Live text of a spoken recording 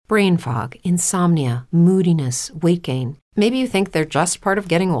brain fog, insomnia, moodiness, weight gain. Maybe you think they're just part of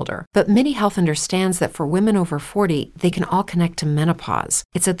getting older, but MIDI Health understands that for women over 40, they can all connect to menopause.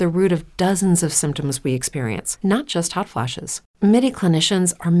 It's at the root of dozens of symptoms we experience, not just hot flashes. MIDI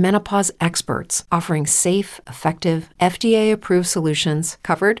clinicians are menopause experts, offering safe, effective, FDA-approved solutions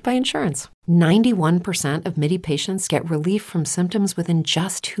covered by insurance. 91% of MIDI patients get relief from symptoms within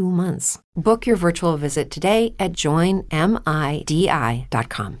just 2 months. Book your virtual visit today at joinmidi.com.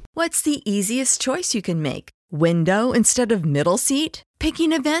 What's the easiest choice you can make? Window instead of middle seat?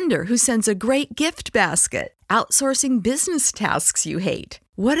 Picking a vendor who sends a great gift basket? Outsourcing business tasks you hate?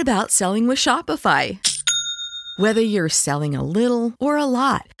 What about selling with Shopify? Whether you're selling a little or a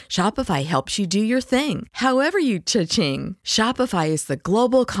lot, Shopify helps you do your thing, however you cha-ching. Shopify is the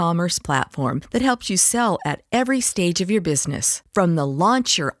global commerce platform that helps you sell at every stage of your business. From the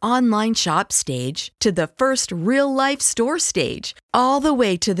launch your online shop stage to the first real-life store stage, all the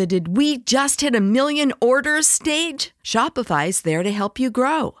way to the did we just hit a million orders stage. Shopify's there to help you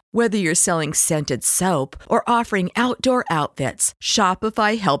grow. Whether you're selling scented soap or offering outdoor outfits,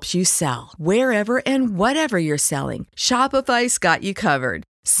 Shopify helps you sell. Wherever and whatever you're selling, Shopify's got you covered.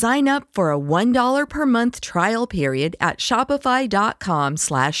 Sign up for a $1 per month trial period at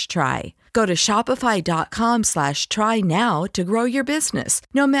shopify.com/try. Go to shopify.com/try now to grow your business,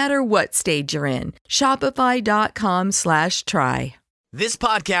 no matter what stage you're in. Shopify.com/try. This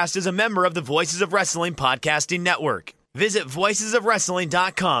podcast is a member of the Voices of Wrestling Podcasting Network. Visit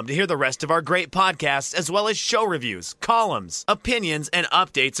voicesofwrestling.com to hear the rest of our great podcasts, as well as show reviews, columns, opinions, and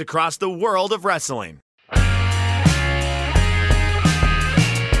updates across the world of wrestling.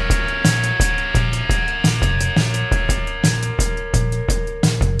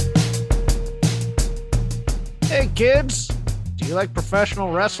 Hey kids, do you like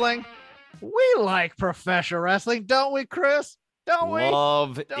professional wrestling? We like professional wrestling, don't we, Chris? Don't we?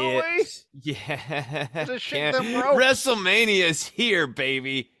 Love don't it. We? Yeah. Just shake them ropes. WrestleMania's here,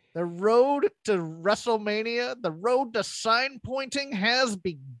 baby. The road to WrestleMania, the road to sign pointing has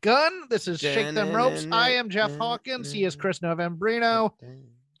begun. This is Shake Them Ropes. I am Jeff Hawkins. He is Chris Novembrino.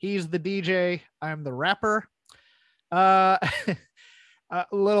 He's the DJ. I'm the rapper. A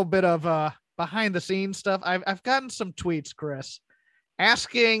little bit of behind the scenes stuff. I've gotten some tweets, Chris,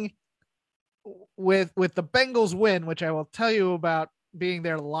 asking with the Bengals win, which I will tell you about being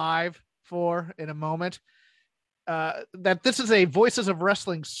there live for in a moment, that this is a Voices of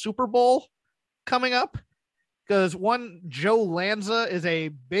Wrestling Super Bowl coming up, because one Joe Lanza is a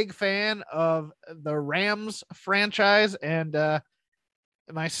big fan of the Rams franchise, and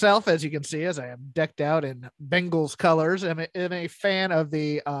myself, as you can see, as I am decked out in Bengals colors, am a fan of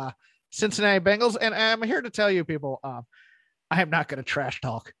the Cincinnati Bengals, and I'm here to tell you people, I am not going to trash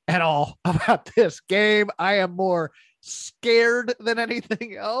talk at all about this game. I am more scared than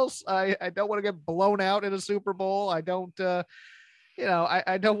anything else. I don't want to get blown out in a Super Bowl. I don't, I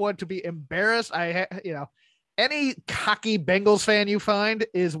don't want to be embarrassed. Any cocky Bengals fan you find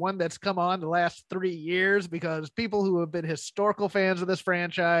is one that's come on the last 3 years, because people who have been historical fans of this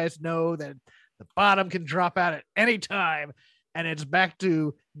franchise know that the bottom can drop out at any time, and it's back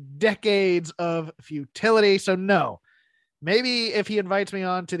to decades of futility. So no. Maybe if he invites me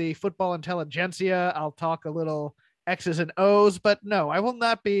on to the Football Intelligentsia, I'll talk a little X's and O's, but no, I will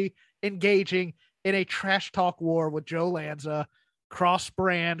not be engaging in a trash talk war with Joe Lanza,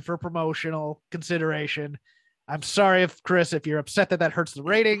 cross-brand for promotional consideration. I'm sorry, Chris, if you're upset that hurts the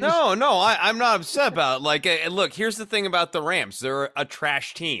ratings. No, I'm not upset about it. Look, here's the thing about the Rams. They're a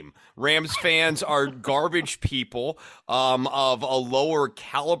trash team. Rams fans are garbage people of a lower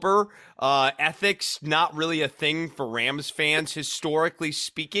caliber. Ethics, not really a thing for Rams fans, historically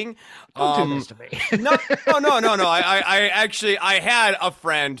speaking. Don't do this to me. No. I had a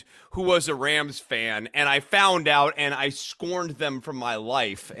friend who was a Rams fan, and I found out, and I scorned them from my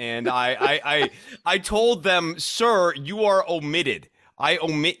life. And I told them, sir, you are omitted. I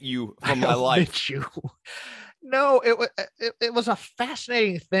omit you from my life. You. No, it was a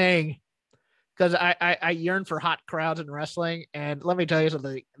fascinating thing, because I yearn for hot crowds in wrestling, and let me tell you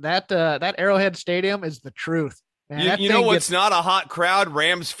something. That Arrowhead Stadium is the truth. Man, you know what's not a hot crowd?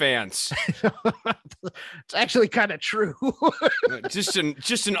 Rams fans. It's actually kind of true. just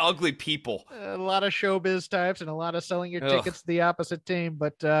an ugly people. A lot of showbiz types and a lot of selling your tickets to the opposite team.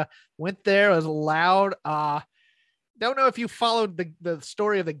 But went there, it was loud. Don't know if you followed the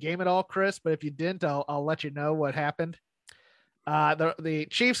story of the game at all, Chris, but if you didn't, I'll let you know what happened. The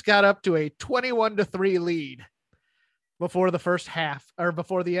Chiefs got up to a 21-3 lead before the first half, or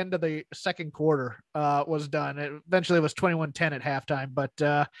before the end of the second quarter was done. It eventually was 21-10 at halftime, but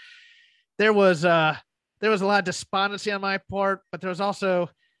there was a lot of despondency on my part, but there was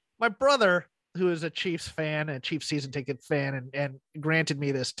also my brother, who is a Chiefs fan, a Chiefs season ticket fan, and granted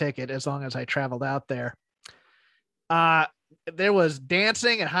me this ticket as long as I traveled out there. There was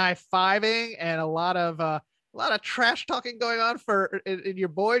dancing and high fiving and a lot of trash talking going on in your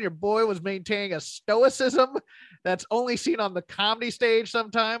boy. And your boy was maintaining a stoicism that's only seen on the comedy stage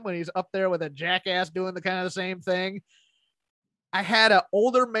sometime when he's up there with a jackass doing the kind of the same thing. I had an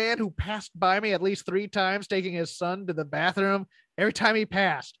older man who passed by me at least 3 times taking his son to the bathroom. Every time he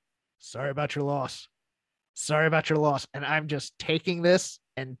passed, sorry about your loss. Sorry about your loss. And I'm just taking this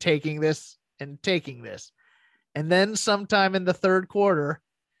and taking this and taking this. And then sometime in the third quarter,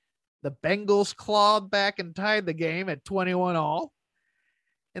 the Bengals clawed back and tied the game at 21-all.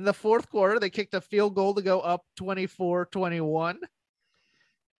 In the fourth quarter, they kicked a field goal to go up 24-21.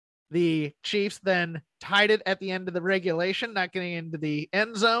 The Chiefs then tied it at the end of the regulation, not getting into the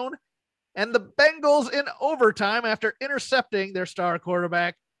end zone. And the Bengals in overtime, after intercepting their star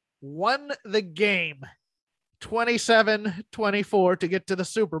quarterback, won the game 27-24 to get to the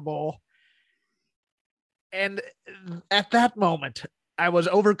Super Bowl. And at that moment, I was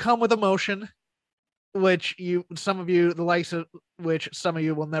overcome with emotion, which some of you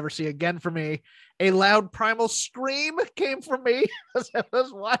will never see again from me. A loud primal scream came from me as I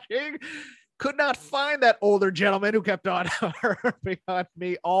was watching. Could not find that older gentleman who kept on harping on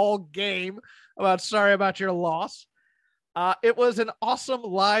me all game about sorry about your loss. It was an awesome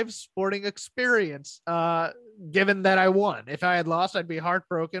live sporting experience, given that I won. If I had lost, I'd be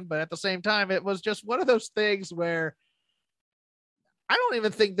heartbroken. But at the same time, it was just one of those things where I don't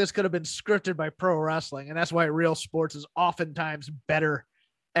even think this could have been scripted by pro wrestling. And that's why real sports is oftentimes better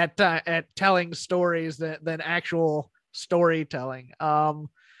at telling stories than actual storytelling.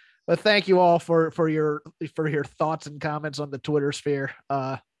 But thank you all for your thoughts and comments on the Twitter sphere.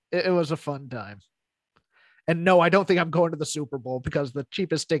 It was a fun time. And no, I don't think I'm going to the Super Bowl because the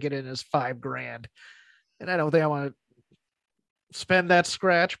cheapest ticket in is $5,000. And I don't think I want to spend that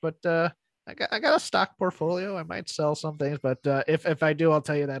scratch, but I got a stock portfolio. I might sell some things, but if I do, I'll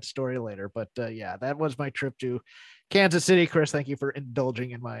tell you that story later. But yeah, that was my trip to Kansas City. Chris, thank you for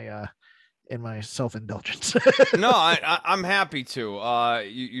indulging in my self-indulgence. No, I'm happy to.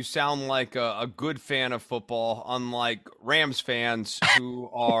 You sound like a good fan of football, unlike Rams fans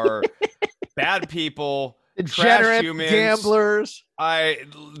who are bad people, trash humans, gamblers.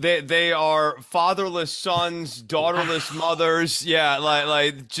 They are fatherless sons, daughterless mothers. Yeah,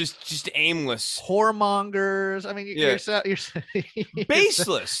 like just aimless whoremongers. I mean, you're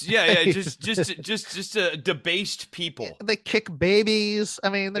baseless. Yeah, just a debased people. They kick babies. I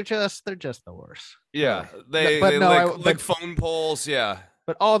mean, they're just the worst. Yeah, they lick phone poles. Yeah.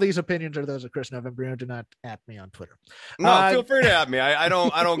 But all these opinions are those of Chris Novembrino. Do not at me on Twitter. No, feel free to at me. I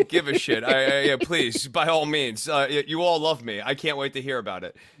don't give a shit. Yeah, please, by all means. You all love me. I can't wait to hear about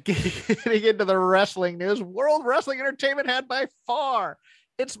it. Getting into the wrestling news, World Wrestling Entertainment had by far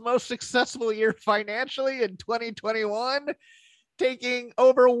its most successful year financially in 2021, taking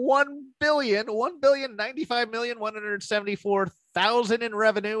over $1,095,174,000 in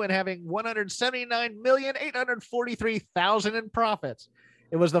revenue and having $179,843,000 in profits.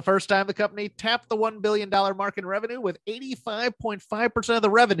 It was the first time the company tapped the $1 billion mark in revenue, with 85.5% of the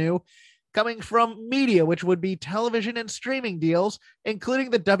revenue coming from media, which would be television and streaming deals, including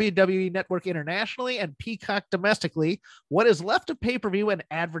the WWE Network internationally and Peacock domestically, what is left of pay-per-view and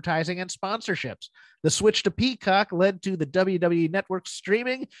advertising and sponsorships. The switch to Peacock led to the WWE Network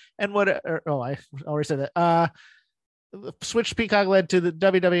streaming and I already said that. The switch to Peacock led to the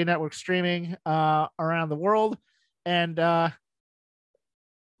WWE Network streaming around the world, and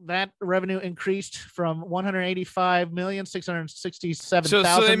that revenue increased from $185,667,000 so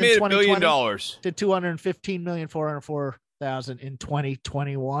they made $1 billion to $215,404,000 in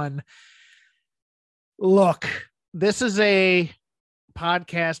 2021. Look, this is a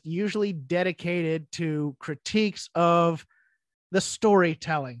podcast usually dedicated to critiques of the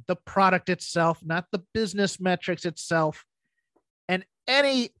storytelling, the product itself, not the business metrics itself. And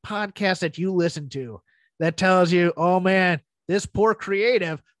any podcast that you listen to that tells you, oh man, this poor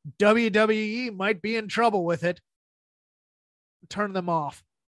creative, WWE might be in trouble with it, turn them off.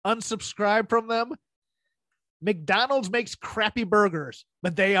 Unsubscribe from them. McDonald's makes crappy burgers,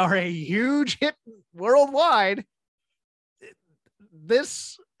 but they are a huge hit worldwide.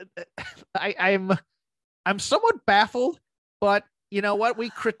 I'm somewhat baffled, but you know what?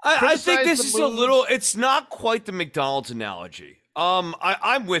 I think this is a little. It's not quite the McDonald's analogy.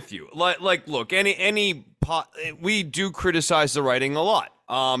 I'm with you. Like, look, we do criticize the writing a lot.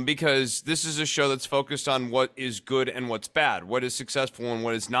 because this is a show that's focused on what is good and what's bad. What is successful and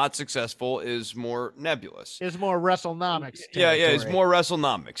what is not successful is more nebulous. It's more WrestleNomics. Yeah, it's more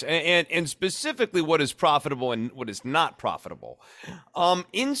WrestleNomics, and specifically what is profitable and what is not profitable.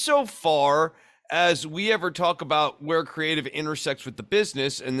 Insofar as we ever talk about where creative intersects with the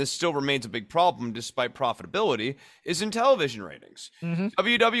business, and this still remains a big problem despite profitability, is in television ratings.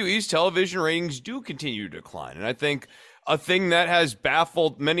 WWE's television ratings do continue to decline, and I think a thing that has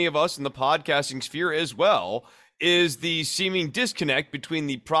baffled many of us in the podcasting sphere as well is the seeming disconnect between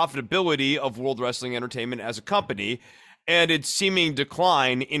the profitability of World Wrestling Entertainment as a company and its seeming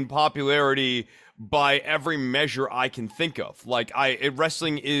decline in popularity by every measure I can think of. Like,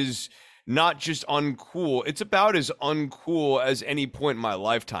 wrestling is not just uncool, it's about as uncool as any point in my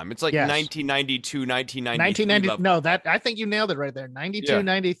lifetime. It's like 1992, 1993. No, I think you nailed it right there. 92,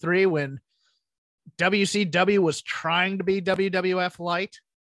 93, when WCW was trying to be WWF light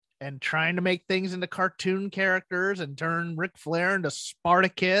and trying to make things into cartoon characters and turn Ric Flair into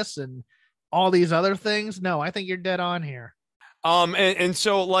Spartacus and all these other things. No, I think you're dead on here. And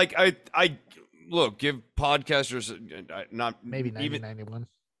so like I look, give podcasters not maybe 1991.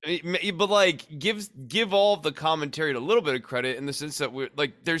 But like give all of the commentary a little bit of credit in the sense that we're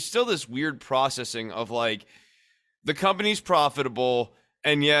like, there's still this weird processing of like the company's profitable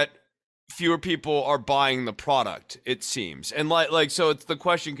and yet fewer people are buying the product, it seems. And like so it's the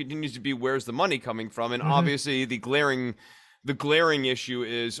question continues to be, where's the money coming from? And obviously the glaring issue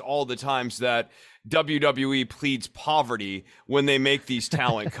is all the times that WWE pleads poverty when they make these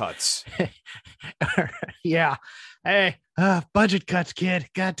talent cuts. Yeah. Hey, budget cuts, kid.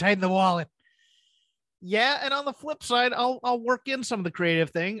 Gotta tighten the wallet. Yeah, and on the flip side, I'll work in some of the creative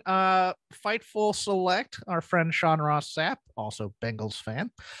thing. Fightful Select, our friend Sean Ross Sapp, also Bengals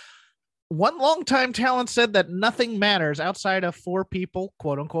fan. One longtime talent said that nothing matters outside of 4 people,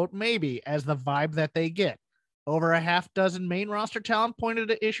 quote unquote, maybe, as the vibe that they get. Over a half dozen main roster talent pointed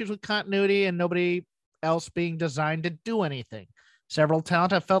to issues with continuity and nobody else being designed to do anything. Several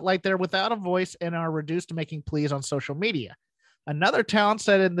talent have felt like they're without a voice and are reduced to making pleas on social media. Another talent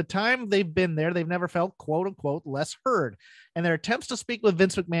said in the time they've been there, they've never felt, quote unquote, less heard. And their attempts to speak with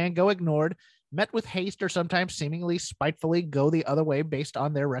Vince McMahon go ignored, met with haste, or sometimes seemingly spitefully go the other way based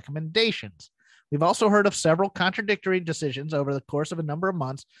on their recommendations. We've also heard of several contradictory decisions over the course of a number of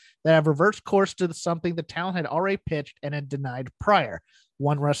months that have reversed course to something the talent had already pitched and had denied prior.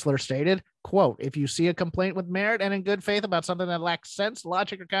 One wrestler stated, quote, if you see a complaint with merit and in good faith about something that lacks sense,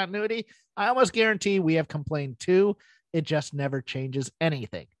 logic, or continuity, I almost guarantee we have complained too. It just never changes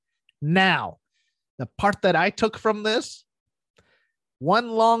anything. Now, the part that I took from this,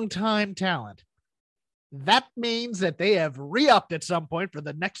 one long-time talent, that means that they have re-upped at some point for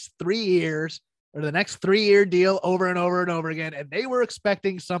the next 3 years, or the next 3-year deal over and over and over again, and they were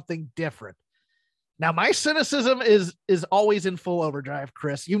expecting something different. Now, my cynicism is always in full overdrive,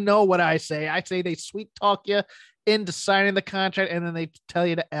 Chris. You know what I say. I say they sweet talk you into signing the contract, and then they tell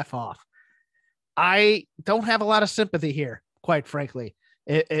you to F off. I don't have a lot of sympathy here, quite frankly,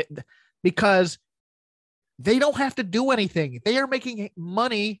 because they don't have to do anything. They are making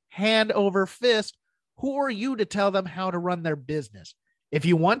money hand over fist. Who are you to tell them how to run their business? If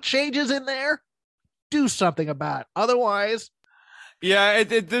you want changes in there, do something about it. Otherwise, yeah,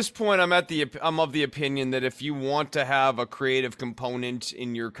 at this point, I'm of the opinion that if you want to have a creative component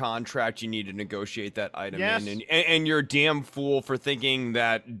in your contract, you need to negotiate that item in. And you're a damn fool for thinking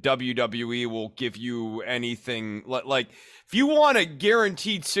that WWE will give you anything. Like, if you want a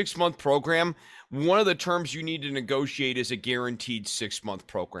guaranteed 6-month program, one of the terms you need to negotiate is a guaranteed 6-month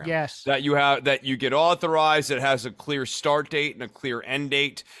program. Yes. That you get authorized, that has a clear start date and a clear end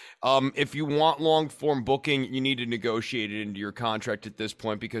date. If you want long form booking, you need to negotiate it into your contract at this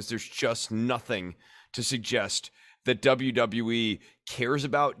point, because there's just nothing to suggest that WWE cares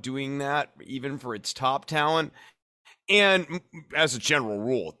about doing that, even for its top talent. And as a general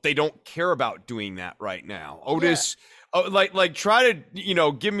rule, they don't care about doing that right now. Otis, try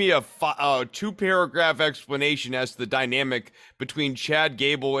to, give me a 2-paragraph explanation as to the dynamic between Chad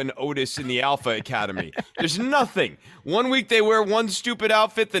Gable and Otis in the Alpha Academy. There's nothing. One week they wear one stupid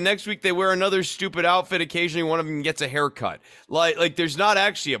outfit, the next week they wear another stupid outfit. Occasionally one of them gets a haircut. Like there's not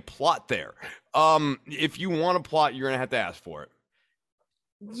actually a plot there. If you want a plot, you're gonna have to ask for it.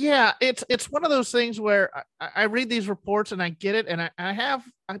 Yeah, it's one of those things where I read these reports and I get it, and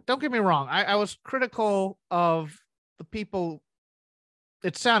don't get me wrong, I was critical of the people.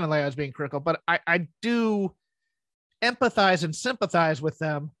 It sounded like I was being critical, but I do empathize and sympathize with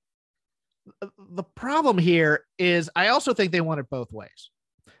them. The problem here is I also think they want it both ways.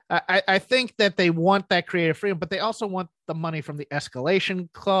 I think that they want that creative freedom, but they also want the money from the escalation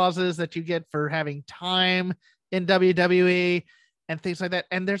clauses that you get for having time in WWE and things like that.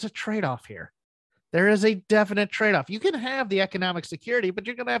 And there's a trade-off here. There is a definite trade-off. You can have the economic security, but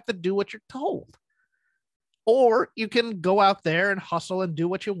you're going to have to do what you're told. Or you can go out there and hustle and do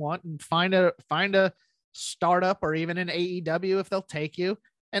what you want and find a startup or even an AEW if they'll take you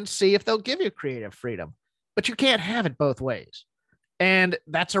and see if they'll give you creative freedom. But you can't have it both ways. And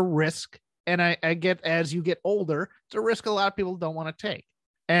that's a risk. And I get, as you get older, it's a risk a lot of people don't want to take.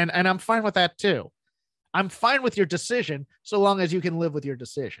 And I'm fine with that too. I'm fine with your decision so long as you can live with your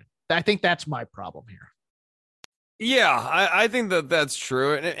decision. I think that's my problem here. Yeah, I think that's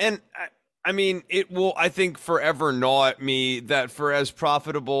true. And I mean, it will, I think, forever gnaw at me that for as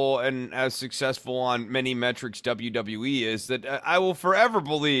profitable and as successful on many metrics WWE is, that I will forever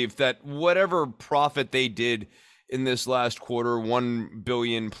believe that whatever profit they did in this last quarter, 1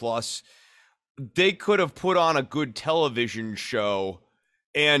 billion plus, they could have put on a good television show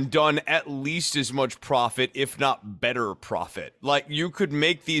and done at least as much profit, if not better profit. Like, you could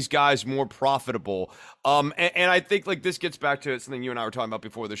make these guys more profitable. And I think, like, this gets back to something you and I were talking about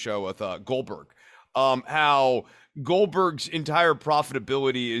before the show with Goldberg. How Goldberg's entire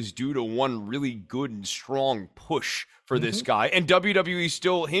profitability is due to one really good and strong push for this guy. And WWE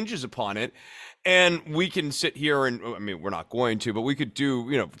still hinges upon it. And we can sit here and, I mean, we're not going to, but we could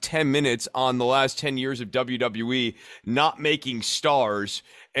do, 10 minutes on the last 10 years of WWE not making stars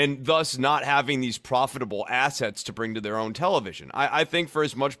and thus not having these profitable assets to bring to their own television. I think for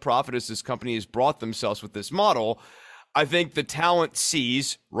as much profit as this company has brought themselves with this model, I think the talent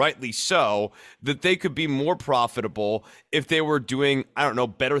sees, rightly so, that they could be more profitable if they were doing,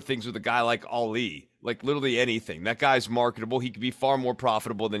 better things with a guy like Ali. Like, literally anything. That guy's marketable. He could be far more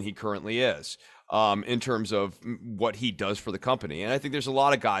profitable than he currently is in terms of what he does for the company. And I think there's a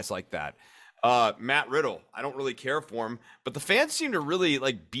lot of guys like that. Matt Riddle, I don't really care for him, but the fans seem to really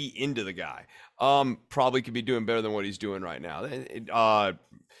be into the guy. Probably could be doing better than what he's doing right now.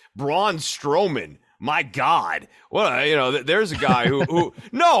 Braun Strowman, my God. Well, there's a guy who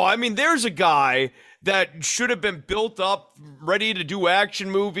no, I mean, there's a guy that should have been built up, ready to do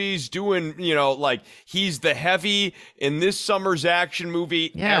action movies, doing, he's the heavy in this summer's action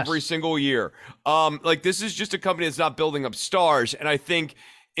movie every single year. This is just a company that's not building up stars. And I think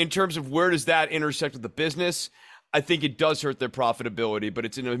in terms of where does that intersect with the business, I think it does hurt their profitability, but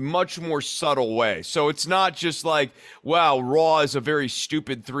it's in a much more subtle way. So it's not just like, wow, Raw is a very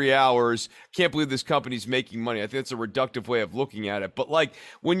stupid 3 hours. Can't believe this company's making money. I think that's a reductive way of looking at it. But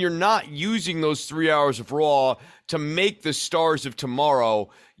when you're not using those 3 hours of Raw to make the stars of tomorrow,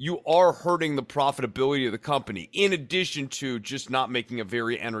 you are hurting the profitability of the company, in addition to just not making a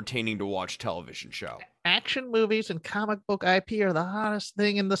very entertaining to watch television show. Action movies and comic book IP are the hottest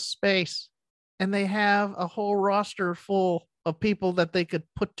thing in the space. And they have a whole roster full of people that they could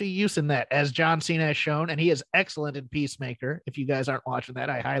put to use in that, as John Cena has shown. And he is excellent in Peacemaker. If you guys aren't watching that,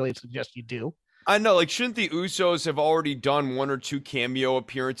 I highly suggest you do. I know, shouldn't the Usos have already done 1 or 2 cameo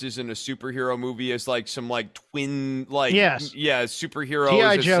appearances in a superhero movie as some twin, yes. Yeah, superheroes?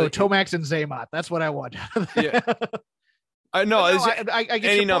 G.I. Joe, Tomax and Zaymot. That's what I want. Yeah. I know. I get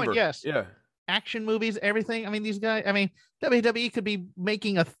any your number. Point, yes. Yeah. Action movies, everything. I mean, these guys, WWE could be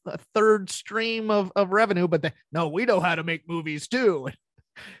making a third stream of revenue, but no, we know how to make movies too.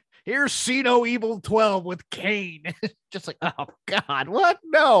 Here's See No Evil 12 with Kane. Just oh God, what?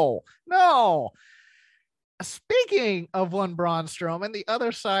 No. Speaking of one Braun Strowman, the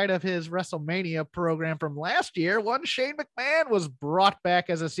other side of his WrestleMania program from last year, one Shane McMahon was brought back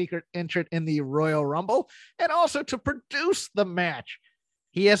as a secret entrant in the Royal Rumble and also to produce the match.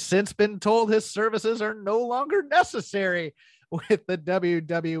 He has since been told his services are no longer necessary with the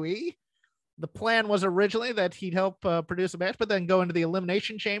WWE. The plan was originally that he'd help produce a match, but then go into the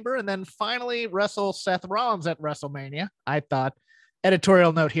Elimination Chamber and then finally wrestle Seth Rollins at WrestleMania. I thought,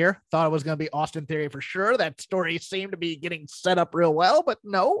 editorial note here, thought it was going to be Austin Theory for sure. That story seemed to be getting set up real well, but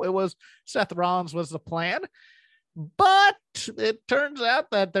no, it was Seth Rollins was the plan. But it turns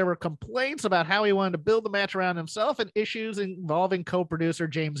out that there were complaints about how he wanted to build the match around himself and issues involving co-producer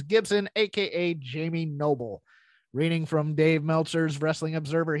James Gibson, a.k.a. Jamie Noble. Reading from Dave Meltzer's Wrestling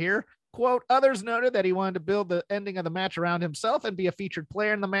Observer here, quote, others noted that he wanted to build the ending of the match around himself and be a featured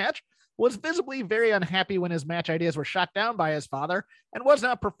player in the match, was visibly very unhappy when his match ideas were shot down by his father, and was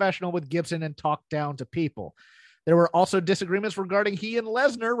not professional with Gibson and talked down to people. There were also disagreements regarding he and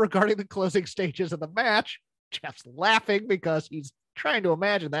Lesnar regarding the closing stages of the match. Jeff's laughing because he's trying to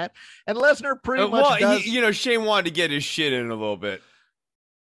imagine that. And Lesnar pretty much does. Shane wanted to get his shit in a little bit.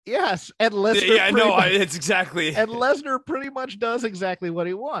 Yes, and Lesnar. Yeah, no, it's exactly. And Lesnar pretty much does exactly what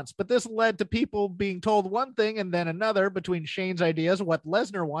he wants. But this led to people being told one thing and then another between Shane's ideas, what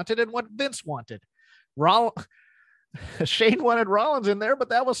Lesnar wanted and what Vince wanted. Shane wanted Rollins in there, but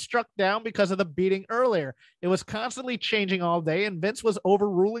that was struck down because of the beating earlier. It was constantly changing all day, and Vince was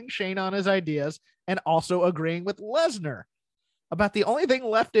overruling Shane on his ideas and also agreeing with Lesnar. About the only thing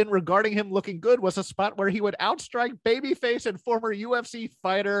left in regarding him looking good was a spot where he would outstrike babyface and former UFC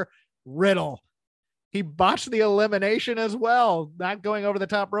fighter Riddle. He botched the elimination as well, not going over the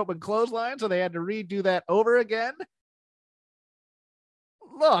top rope and clothesline, so they had to redo that over again.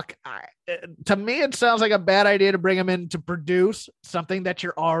 Look, to me, it sounds like a bad idea to bring him in to produce something that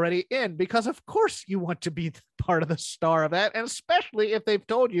you're already in, because of course you want to be part of the star of that, and especially if they've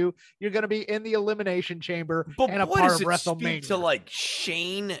told you you're going to be in the Elimination Chamber and a part of WrestleMania. To like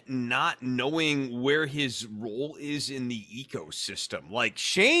Shane not knowing where his role is in the ecosystem. Like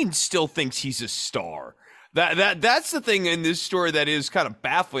Shane still thinks he's a star. That's the thing in this story that is kind of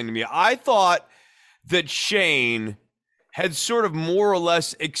baffling to me. I thought that Shane had sort of more or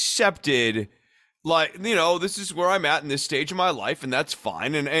less accepted, like, you know, this is where I'm at in this stage of my life, and that's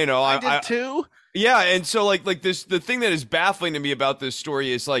fine. And, you know, I did too. Yeah. And so like this, the thing that is baffling to me about this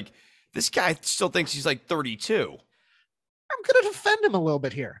story is like, this guy still thinks he's like 32. I'm going to defend him a little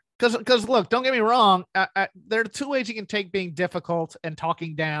bit here. Because look, don't get me wrong. There are two ways you can take being difficult and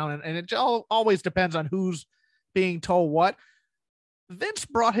talking down. And it always depends on who's being told what. Vince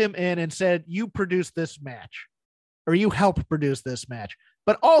brought him in and said, you produce this match. Or you help produce this match.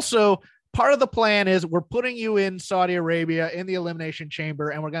 But also, part of the plan is we're putting you in Saudi Arabia in the Elimination Chamber,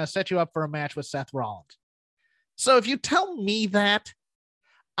 and we're going to set you up for a match with Seth Rollins. So if you tell me that,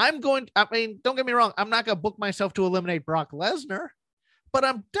 don't get me wrong, I'm not going to book myself to eliminate Brock Lesnar, but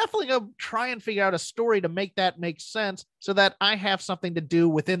I'm definitely going to try and figure out a story to make that make sense so that I have something to do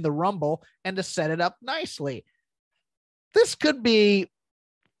within the Rumble and to set it up nicely. This could be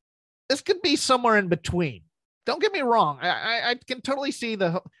somewhere in between. Don't get me wrong. I can totally see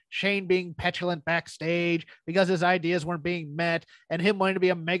the Shane being petulant backstage because his ideas weren't being met and him wanting to be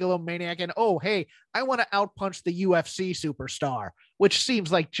a megalomaniac. And, oh, hey, I want to outpunch the UFC superstar, which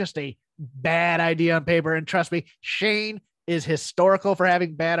seems like just a bad idea on paper. And trust me, Shane is historical for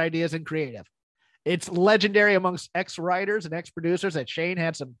having bad ideas and creative. It's legendary amongst ex-writers and ex-producers that Shane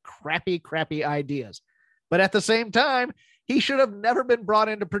had some crappy ideas. But at the same time, he should have never been brought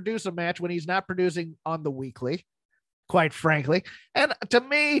in to produce a match when he's not producing on the weekly, quite frankly. And to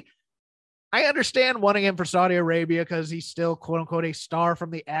me, I understand wanting him for Saudi Arabia because he's still, quote unquote, a star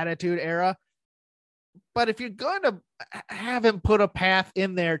from the Attitude Era. But if you're going to have him put a path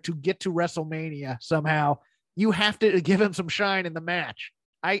in there to get to WrestleMania somehow, you have to give him some shine in the match.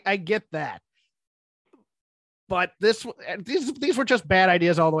 I get that. But these were just bad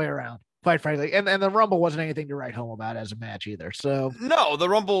ideas all the way around, quite frankly. And the Rumble wasn't anything to write home about as a match either. So no, the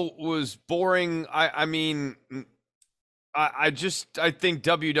Rumble was boring. I think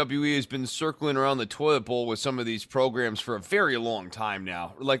WWE has been circling around the toilet bowl with some of these programs for a very long time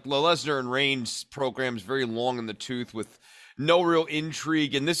now. Like the Lesnar and Reigns programs, very long in the tooth with no real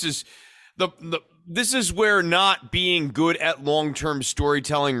intrigue. And this is this is where not being good at long-term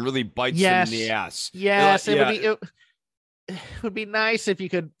storytelling really bites them in the ass. Yes, it would be nice if you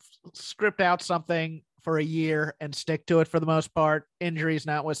could script out something for a year and stick to it for the most part, injuries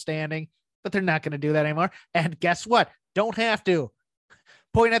notwithstanding, but they're not going to do that anymore. And guess what? Don't have to.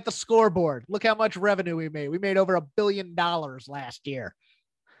 Point at the scoreboard. Look how much revenue we made. We made over $1 billion last year.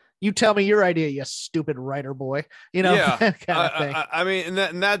 You tell me your idea, you stupid writer boy. You know, that kind of thing. I mean,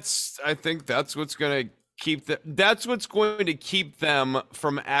 I think that's what's going to keep that's what's going to keep them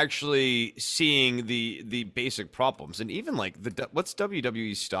from actually seeing the basic problems. And even like what's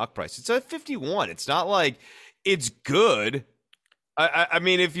WWE's stock price? It's at 51. It's not like it's good. I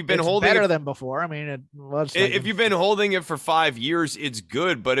mean, if you've been holding better than before. I mean, it was. If you've been holding it for 5 years, it's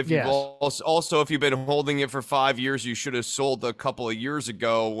good. But if you've also if you've been holding it for 5 years, you should have sold a couple of years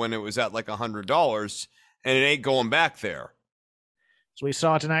ago when it was at like $100, and it ain't going back there. So we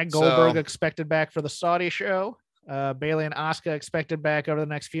saw tonight Goldberg expected back for the Saudi show. Bayley and Asuka expected back over the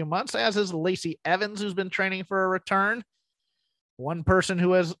next few months, as is Lacey Evans, who's been training for a return. One person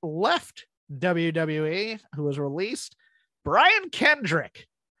who has left WWE, who was released. Brian Kendrick,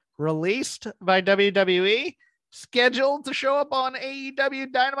 released by WWE, scheduled to show up on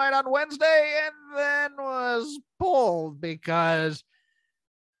AEW Dynamite on Wednesday, and then was pulled because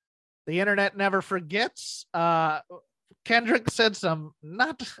the internet never forgets. Kendrick said some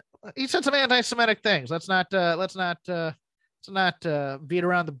anti-Semitic things. Let's not beat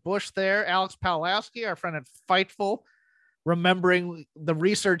around the bush there. Alex Pawlowski, our friend at Fightful, remembering the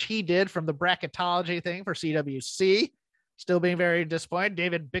research he did from the bracketology thing for CWC, still being very disappointed.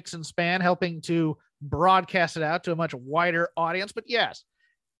 David Bixenspan helping to broadcast it out to a much wider audience. But yes,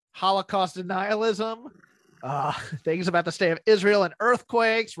 Holocaust denialism, things about the state of Israel and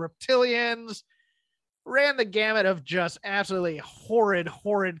earthquakes, reptilians, ran the gamut of just absolutely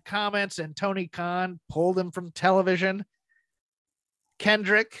horrid comments, and Tony Khan pulled him from television.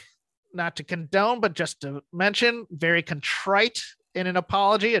 Kendrick, not to condone, but just to mention, very contrite in an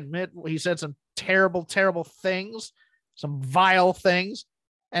apology, admit he said some terrible things, some vile things,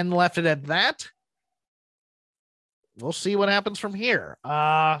 and left it at that. We'll see what happens from here. He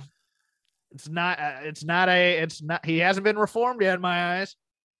hasn't been reformed yet in my eyes.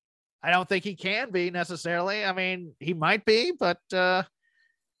 I don't think he can be necessarily. I mean, he might be, but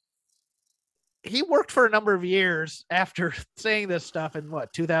he worked for a number of years after saying this stuff in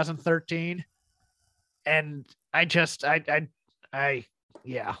 2013. And I'm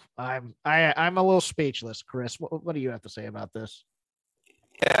a little speechless, Chris. What do you have to say about this?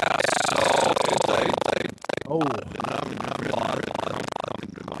 Yeah.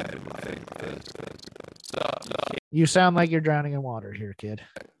 You sound like you're drowning in water here, kid.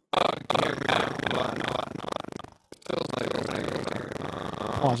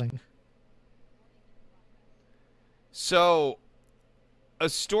 Pausing. So, a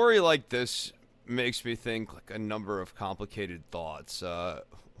story like this makes me think like a number of complicated thoughts.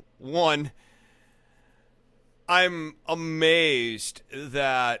 One, I'm amazed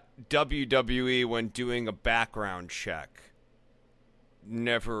that WWE, when doing a background check,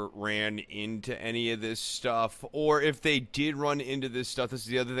 never ran into any of this stuff. Or if they did run into this stuff, this is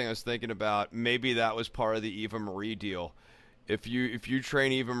the other thing I was thinking about, maybe that was part of the Eva Marie deal. If you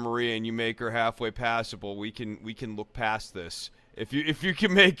train Eva Marie and you make her halfway passable, we can look past this. If you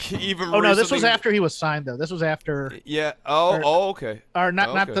can make Eva Marie. Oh no, this was after he was signed though. This was after. Yeah. Okay. Or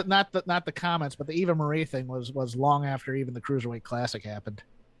not the comments, but the Eva Marie thing was long after even the Cruiserweight Classic happened.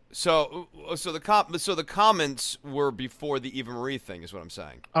 So the comments were before the Eva Marie thing, is what I'm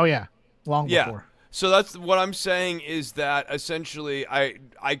saying. Oh yeah, long before. So that's what I'm saying, is that essentially I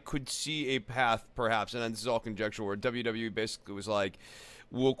could see a path, perhaps, and this is all conjecture, where WWE basically was like,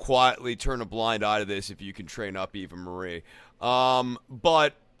 we'll quietly turn a blind eye to this if you can train up Eva Marie.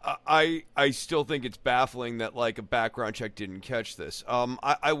 But I still think it's baffling that like a background check didn't catch this.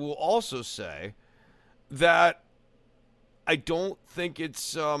 I will also say that I don't think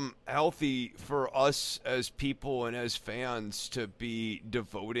it's healthy for us as people and as fans to be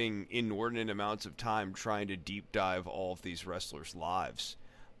devoting inordinate amounts of time trying to deep dive all of these wrestlers' lives.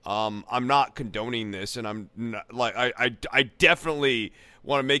 I'm not condoning this, and I'm not, like I definitely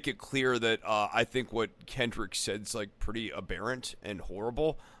want to make it clear that I think what Kendrick said is like pretty aberrant and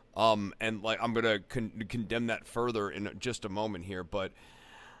horrible. And like I'm gonna condemn that further in just a moment here, but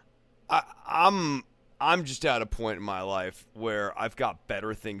I'm just at a point in my life where I've got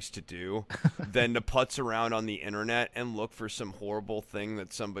better things to do than to putz around on the internet and look for some horrible thing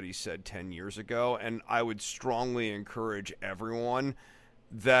that somebody said 10 years ago. And I would strongly encourage everyone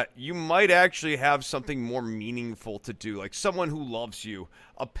that you might actually have something more meaningful to do, like someone who loves you,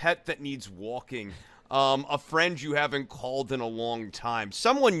 a pet that needs walking, a friend you haven't called in a long time,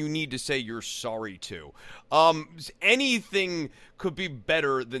 someone you need to say you're sorry to. Anything could be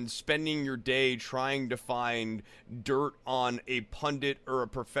better than spending your day trying to find dirt on a pundit or a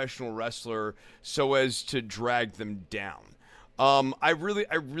professional wrestler so as to drag them down. I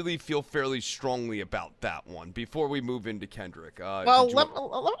really feel fairly strongly about that one before we move into Kendrick.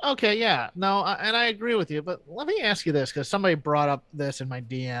 Okay, yeah, no, and I agree with you, but let me ask you this, because somebody brought up this in my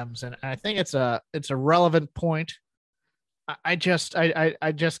DMs, and I think it's a relevant point. I just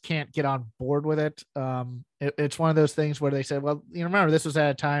can't get on board with it. It's one of those things where they said, well, remember this was at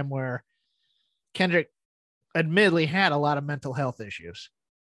a time where Kendrick admittedly had a lot of mental health issues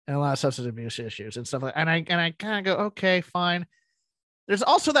and a lot of substance abuse issues and stuff like that. And I kind of go, okay, fine. There's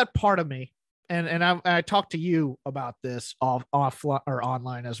also that part of me, and I talked to you about this offline or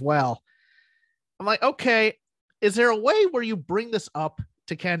online as well. I'm like, okay, is there a way where you bring this up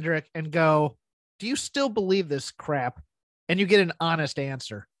to Kendrick and go, do you still believe this crap? And you get an honest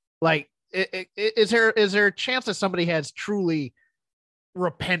answer. Like, is there a chance that somebody has truly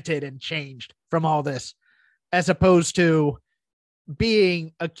repented and changed from all this, as opposed to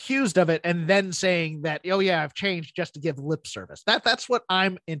being accused of it and then saying that, oh yeah, I've changed, just to give lip service? That's what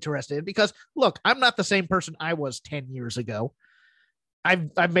I'm interested in, because look, I'm not the same person I was 10 years ago.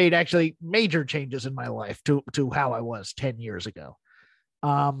 I've made actually major changes in my life to how I was 10 years ago.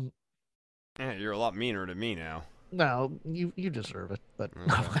 Yeah, you're a lot meaner to me now. No, you deserve it, but no,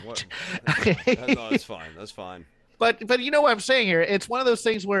 that's fine. That's fine. But you know what I'm saying here? It's one of those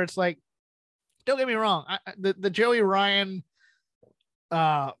things where it's like, don't get me wrong, the Joey Ryan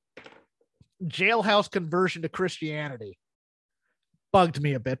jailhouse conversion to Christianity bugged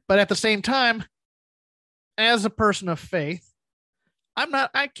me a bit, but at the same time, as a person of faith,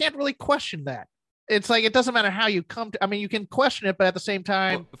 I can't really question that. It's like, it doesn't matter how you come to, I mean, you can question it, but at the same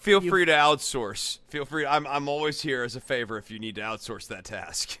time, feel free to outsource. Feel free. I'm always here as a favor if you need to outsource that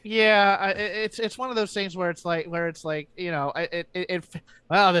task. Yeah, it's one of those things where it's like, you know,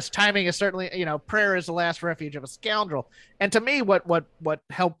 well, this timing is certainly, you know, prayer is the last refuge of a scoundrel. And to me, what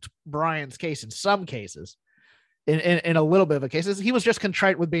helped Brian's case in some cases, in a little bit of a case, is he was just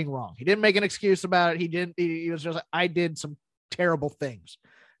contrite with being wrong. He didn't make an excuse about it. He was just like, I did some terrible things.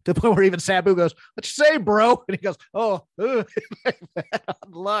 To the point where even Sabu goes, "What you say, bro?" And he goes, "Oh," like that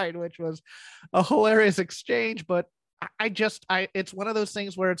online, which was a hilarious exchange. But it's one of those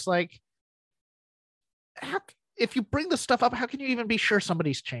things where it's like, if you bring the stuff up, how can you even be sure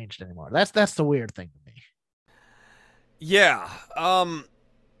somebody's changed anymore? That's the weird thing to me. Yeah.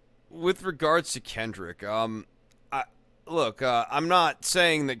 With regards to Kendrick, Look, I'm not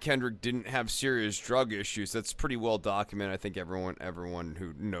saying that Kendrick didn't have serious drug issues. That's pretty well documented. I think everyone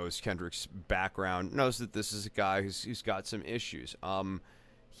who knows Kendrick's background knows that this is a guy who's got some issues.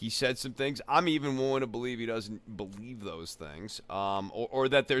 He said some things. I'm even willing to believe he doesn't believe those things, or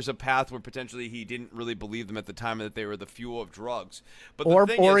that there's a path where potentially he didn't really believe them at the time and that they were the fuel of drugs. But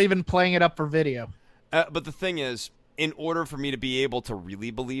even playing it up for video. But the thing is, in order for me to be able to really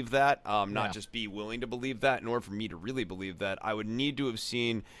believe that, not just be willing to believe that, in order for me to really believe that, I would need to have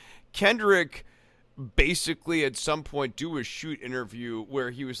seen Kendrick basically at some point do a shoot interview where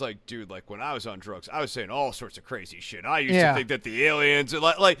he was like, dude, like when I was on drugs, I was saying all sorts of crazy shit. I used to think that the aliens, and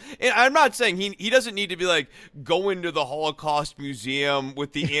I'm not saying he doesn't need to be like go into the Holocaust Museum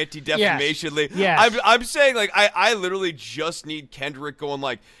with the Anti-Defamation League. Yes. I'm saying like I literally just need Kendrick going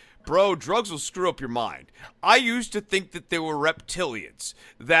like, bro, drugs will screw up your mind. I used to think that they were reptilians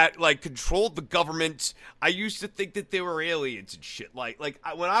that like controlled the government. I used to think that they were aliens and shit. Like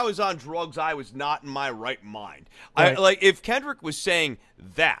when I was on drugs, I was not in my right mind. Right. If Kendrick was saying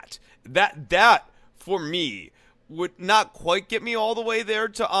that for me would not quite get me all the way there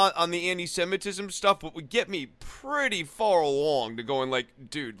to on the anti-Semitism stuff, but would get me pretty far along to going like,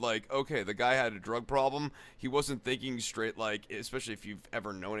 dude, like, okay, the guy had a drug problem. He wasn't thinking straight, like, especially if you've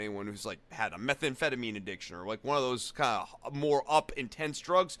ever known anyone who's like had a methamphetamine addiction or like one of those kind of more intense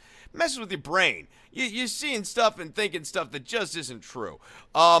drugs, messes with your brain. You're seeing stuff and thinking stuff that just isn't true.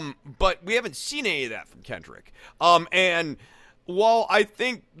 But we haven't seen any of that from Kendrick. And while I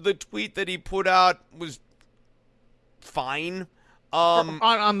think the tweet that he put out was fine.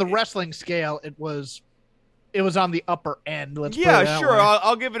 On the wrestling scale, it was on the upper end. Sure.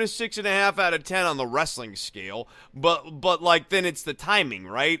 I'll give it a 6.5 out of 10 on the wrestling scale. But like then it's the timing,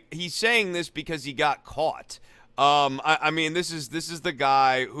 right? He's saying this because he got caught. I mean, this is the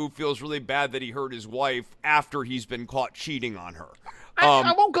guy who feels really bad that he hurt his wife after he's been caught cheating on her.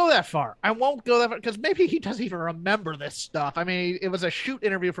 I won't go that far. Because maybe he doesn't even remember this stuff. I mean, it was a shoot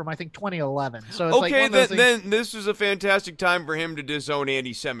interview from I think 2011. So it's okay, like then this was a fantastic time for him to disown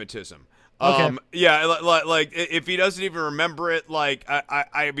anti-Semitism. Okay. Yeah, like if he doesn't even remember it, like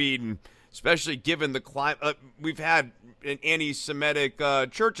I mean, especially given the climate, we've had an anti-Semitic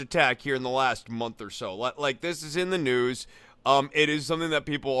church attack here in the last month or so. Like this is in the news. It is something that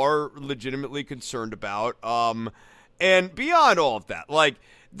people are legitimately concerned about. And beyond all of that, like,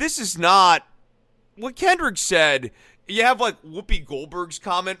 this is not what Kendrick said. You have like Whoopi Goldberg's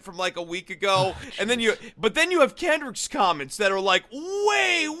comment from like a week ago, and then you have Kendrick's comments that are like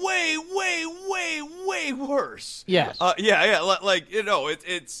way worse. Yes. Like you know,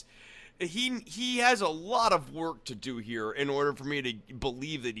 it's he has a lot of work to do here in order for me to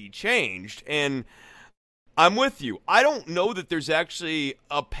believe that he changed. And I'm with you. I don't know that there's actually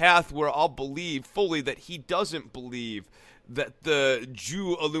a path where I'll believe fully that he doesn't believe that the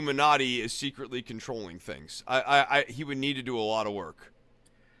Jew Illuminati is secretly controlling things. He would need to do a lot of work.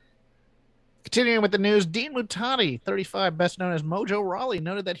 Continuing with the news, Dean Mutati, 35, best known as Mojo Rawley,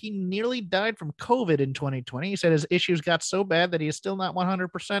 noted that he nearly died from COVID in 2020. He said his issues got so bad that he is still not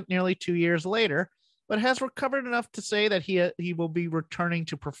 100% nearly 2 years later, but has recovered enough to say that he will be returning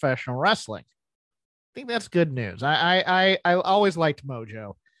to professional wrestling. I think that's good news. I always liked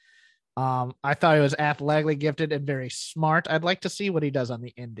Mojo. I thought he was athletically gifted and very smart. I'd like to see what he does on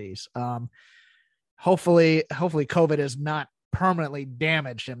the indies. Hopefully COVID has not permanently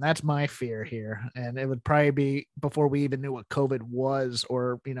damaged him. That's my fear here. And it would probably be before we even knew what COVID was,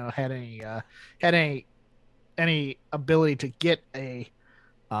 or, you know, had any ability to get a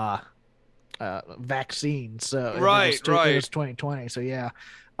vaccines. So Right. it was 2020. So yeah.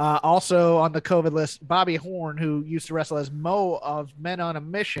 Also on the COVID list, Bobby Horn, who used to wrestle as Mo of Men on a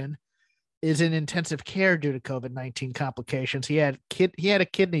Mission, is in intensive care due to COVID-19 complications. He had a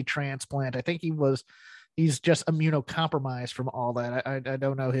kidney transplant. I think he's just immunocompromised from all that. I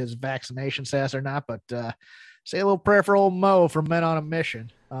don't know his vaccination status or not, but say a little prayer for old Mo from Men on a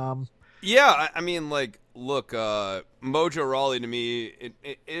Mission. Yeah, I mean, like, look, Mojo Rawley to me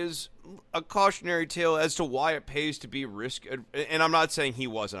it is a cautionary tale as to why it pays to be risk. And I'm not saying he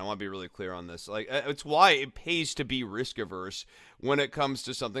wasn't. I want to be really clear on this. Like, it's why it pays to be risk averse when it comes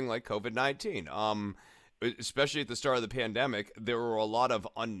to something like COVID-19. Especially at the start of the pandemic, there were a lot of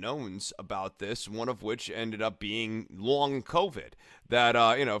unknowns about this, one of which ended up being long COVID. That,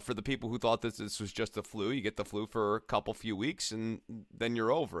 for the people who thought that this was just the flu, you get the flu for a few weeks, and then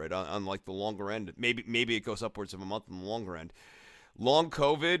you're over it. Unlike the longer end, maybe it goes upwards of a month on the longer end. Long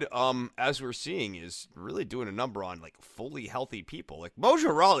COVID, as we're seeing, is really doing a number on, like, fully healthy people. Like,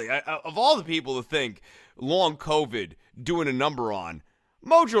 Mojo Rawley, of all the people to think long COVID doing a number on,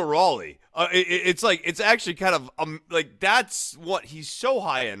 Mojo Rawley, it's actually kind of like that's what he's so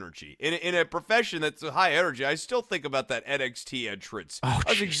high energy in a profession that's high energy. I still think about that NXT entrance. Oh,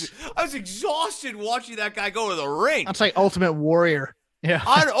 I was exhausted watching that guy go to the ring. That's like Ultimate Warrior. Yeah.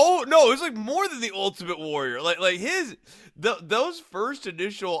 No, it was like more than the Ultimate Warrior. Like those first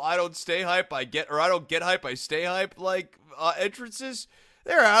initial I don't stay hype, I don't get hype, I stay hype entrances.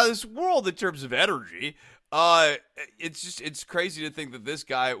 They're out of this world in terms of energy. It's crazy to think that this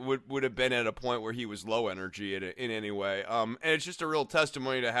guy would have been at a point where he was low energy in any way. And it's just a real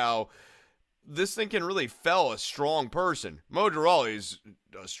testimony to how this thing can really fell a strong person. Mojo Rawley's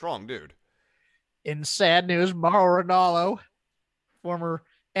a strong dude. In sad news, Mauro Ranallo, former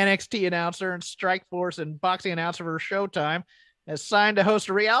NXT announcer and Strikeforce and boxing announcer for Showtime, has signed to host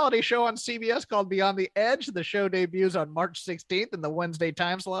a reality show on CBS called Beyond the Edge. The show debuts on March 16th in the Wednesday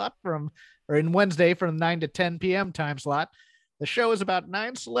time slot from 9 to 10 p.m. time slot. The show is about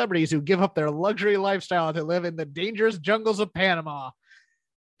 9 celebrities who give up their luxury lifestyle to live in the dangerous jungles of Panama,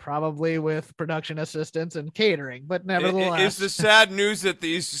 probably with production assistants and catering, but nevertheless. Is the sad news that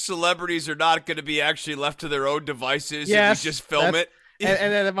these celebrities are not going to be actually left to their own devices yes, and we just film it?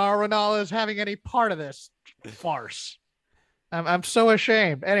 And then Mauro Ranallo is having any part of this farce. I'm so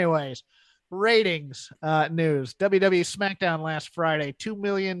ashamed. Anyways, ratings news. WWE SmackDown last Friday,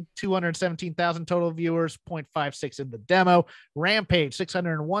 2,217,000 total viewers, 0.56 in the demo. Rampage,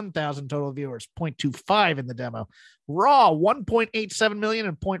 601,000 total viewers, 0.25 in the demo. Raw, 1.87 million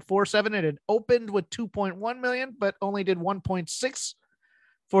and 0.47. It had opened with 2.1 million, but only did 1.6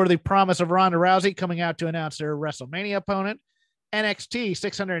 for the promise of Ronda Rousey coming out to announce their WrestleMania opponent. NXT,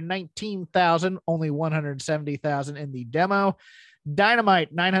 619,000, only 170,000 in the demo.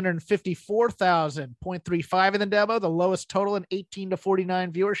 Dynamite, 954,000, 0.35 in the demo, the lowest total in 18 to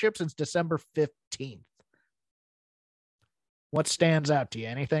 49 viewership since December 15th. What stands out to you?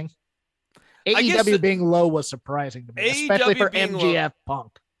 Anything? AEW being low was surprising to me, especially for MJF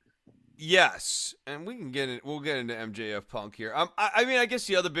Punk. Yes, and we'll get into MJF Punk here. I mean, I guess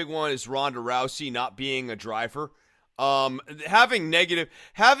the other big one is Ronda Rousey not being a driver. Having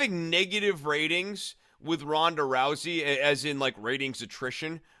negative ratings with Ronda Rousey, as in like ratings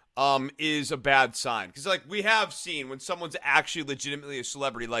attrition, is a bad sign. Because like we have seen when someone's actually legitimately a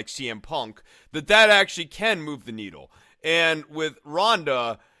celebrity like CM Punk, that actually can move the needle. And with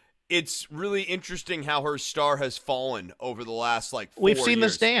Ronda, it's really interesting how her star has fallen over the last like 4 years. We've seen the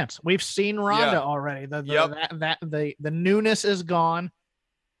stance. We've seen Ronda already. The newness is gone.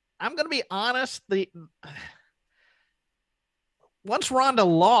 I'm gonna be honest. Once Ronda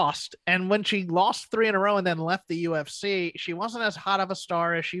lost, and when she lost 3 in a row and then left the UFC, she wasn't as hot of a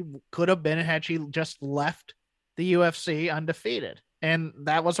star as she could have been had she just left the UFC undefeated. And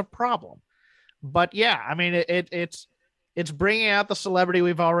that was a problem. But yeah, I mean, it's bringing out the celebrity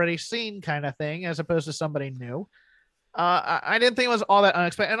we've already seen kind of thing, as opposed to somebody new. I didn't think it was all that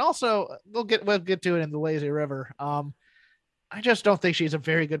unexpected. And also, we'll get to it in the Lazy River. I just don't think she's a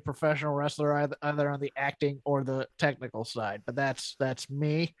very good professional wrestler either on the acting or the technical side, but that's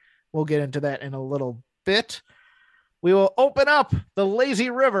me. We'll get into that in a little bit. We will open up the Lazy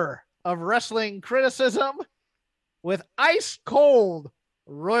River of wrestling criticism with ice cold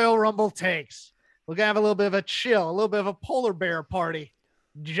Royal Rumble takes. We're going to have a little bit of a chill, a little bit of a polar bear party,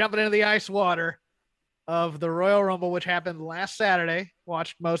 jumping into the ice water of the Royal Rumble, which happened last Saturday.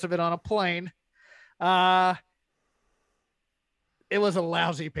 Watched most of it on a plane. It was a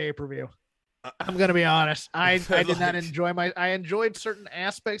lousy pay-per-view. I'm going to be honest. I did not enjoy I enjoyed certain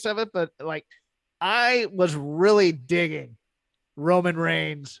aspects of it, but like I was really digging Roman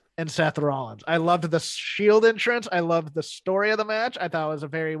Reigns and Seth Rollins. I loved the Shield entrance. I loved the story of the match. I thought it was a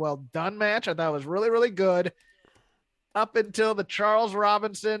very well done match. I thought it was really, really good. Up until the Charles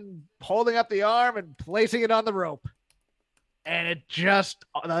Robinson holding up the arm and placing it on the rope. And it just,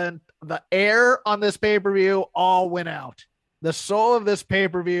 the air on this pay-per-view all went out. The soul of this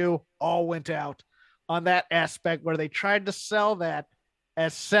pay-per-view all went out on that aspect where they tried to sell that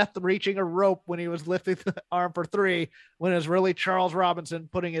as Seth reaching a rope when he was lifting the arm for 3, when it was really Charles Robinson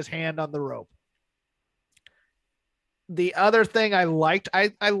putting his hand on the rope. The other thing I liked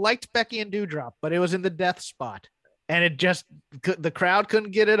Becky and Doudrop, but it was in the death spot. And it just, the crowd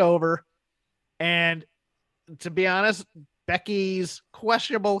couldn't get it over. And to be honest, Becky's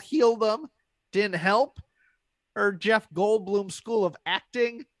questionable heeldom didn't help her Jeff Goldblum school of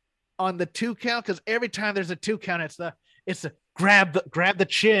acting on the 2 count. Cause every time there's a 2 count, it's the grab the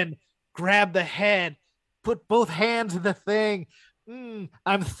chin, grab the head, put both hands in the thing.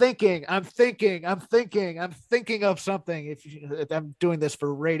 I'm thinking of something. If I'm doing this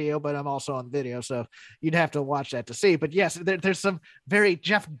for radio, but I'm also on video, so you'd have to watch that to see. But yes, there's some very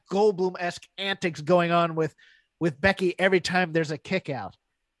Jeff Goldblum-esque antics going on with Becky every time there's a kick out.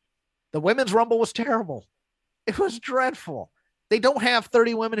 The women's rumble was terrible. It was dreadful. They don't have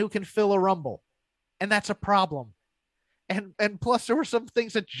 30 women who can fill a rumble, and that's a problem. And plus, there were some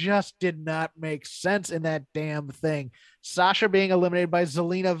things that just did not make sense in that damn thing. Sasha being eliminated by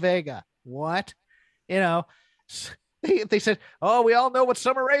Zelina Vega. What? You know, they said, oh, we all know what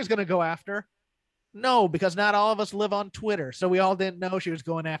Summer Rae's going to go after. No, because not all of us live on Twitter. So we all didn't know she was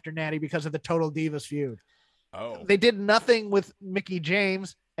going after Natty because of the Total Divas feud. Oh, they did nothing with Mickie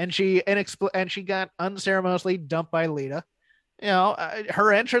James, and she got unceremoniously dumped by Lita. You know,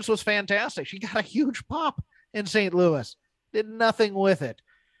 her entrance was fantastic. She got a huge pop in St. Louis. Did nothing with it.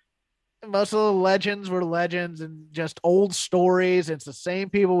 Most of the legends were legends and just old stories. It's the same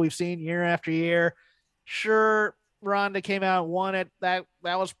people we've seen year after year. Sure, Ronda came out and won it. That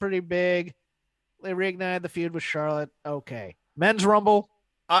was pretty big. They reignited the feud with Charlotte. Okay. Men's Rumble.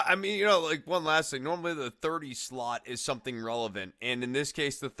 I mean, you know, like one last thing. Normally the 30 slot is something relevant. And in this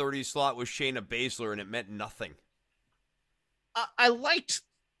case, the 30 slot was Shayna Baszler, and it meant nothing. I liked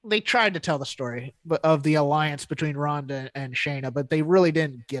they tried to tell the story of the alliance between Ronda and Shayna, but they really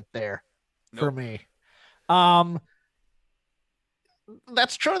didn't get there for me. That's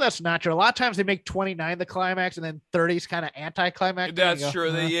true. That's not true. A lot of times they make 29 the climax, and then 30 is kind of anticlimactic. That's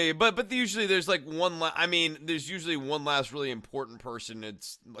true. Yeah, but usually there's like there's usually one last really important person.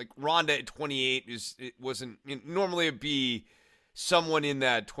 It's like Ronda at 28 normally it'd be someone in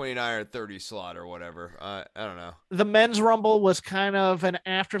that 29 or 30 slot or whatever. I don't know. The men's rumble was kind of an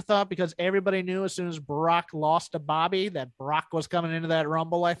afterthought because everybody knew as soon as Brock lost to Bobby that Brock was coming into that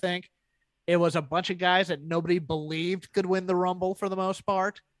rumble. I think it was a bunch of guys that nobody believed could win the rumble for the most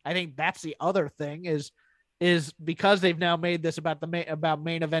part. I think that's the other thing is because they've now made this about main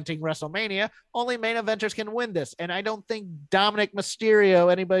eventing WrestleMania, only main eventers can win this. And I don't think Dominic Mysterio,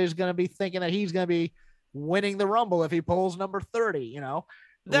 anybody's going to be thinking that he's going to be winning the rumble if he pulls number 30, you know.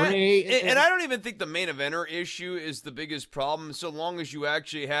 And I don't even think the main eventer issue is the biggest problem, so long as you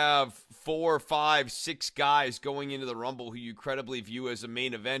actually have 4, 5, 6 guys going into the rumble who you credibly view as a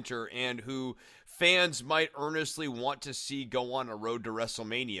main eventer and who fans might earnestly want to see go on a road to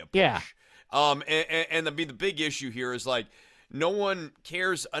WrestleMania push. Yeah. And the big issue here is like no one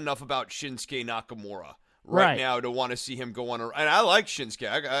cares enough about Shinsuke Nakamura right now to want to see him go on and I like Shinsuke.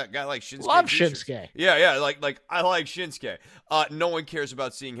 I like Shinsuke. Love Shinsuke. Yeah, like I like Shinsuke. No one cares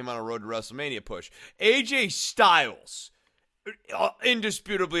about seeing him on a road to WrestleMania push. AJ Styles,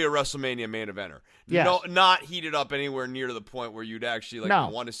 indisputably a WrestleMania main eventer. Yes. No, not heated up anywhere near to the point where you'd actually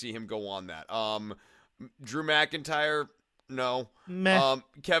want to see him go on that. Drew McIntyre, no. Meh.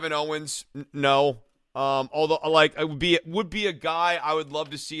 Kevin Owens, no. Although like it would be a guy I would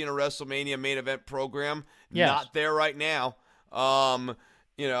love to see in a WrestleMania main event program. Yes. Not there right now.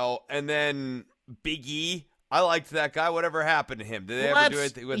 You know, and then Big E, I liked that guy. Whatever happened to him? Did they ever do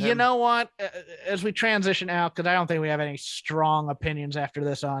anything with him? You know what? As we transition out, because I don't think we have any strong opinions after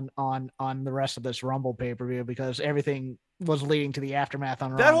this on the rest of this Rumble pay-per-view, because everything was leading to the aftermath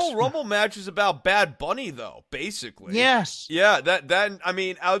on that whole Rumble match is about Bad Bunny, though, basically. Yes. Yeah, that I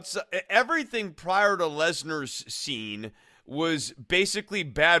mean, outside everything prior to Lesnar's scene was basically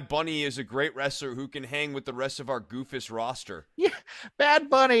Bad Bunny is a great wrestler who can hang with the rest of our goofus roster. Yeah,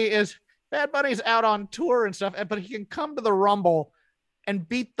 Bad Bunny's out on tour and stuff, but he can come to the Rumble and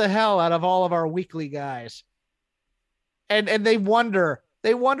beat the hell out of all of our weekly guys. And they wonder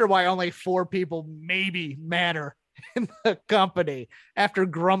why only 4 people maybe matter in the company after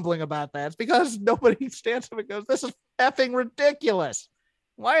grumbling about that. It's because nobody stands up and goes, this is effing ridiculous.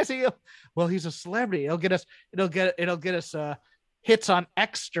 Why is he? Well, he's a celebrity. It'll get us hits on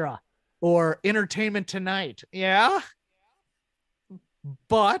Extra or Entertainment Tonight. Yeah.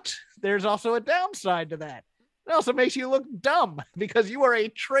 But there's also a downside to that. It also makes you look dumb because you are a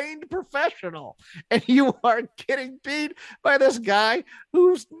trained professional and you are getting beat by this guy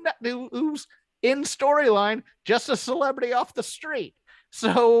who's in storyline, just a celebrity off the street.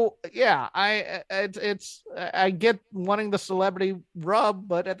 So yeah, I get wanting the celebrity rub,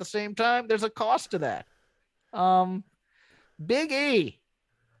 but at the same time, there's a cost to that. Big E,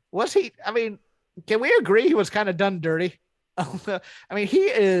 was he? I mean, can we agree he was kind of done dirty? I mean, he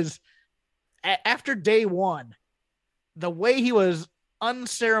is, after day one, the way he was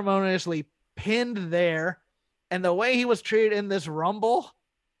unceremoniously pinned there and the way he was treated in this Rumble,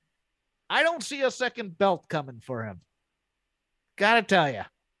 I don't see a second belt coming for him. Gotta tell you,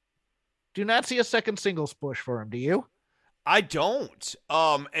 do not see a second singles push for him. Do you? I don't.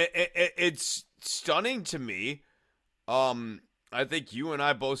 It's stunning to me. I think you and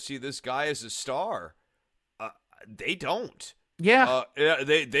I both see this guy as a star. They don't. Yeah.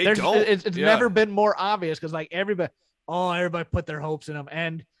 They don't. It's never been more obvious because like everybody put their hopes in him.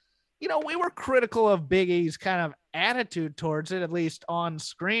 And, you know, we were critical of Big E's kind of attitude towards it, at least on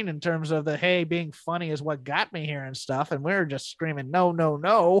screen, in terms of the, hey, being funny is what got me here and stuff. And we were just screaming, no, no,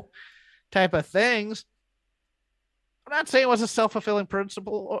 no type of things. I'm not saying it was a self-fulfilling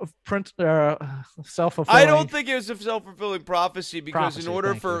self-fulfilling. I don't think it was a self-fulfilling prophecy because in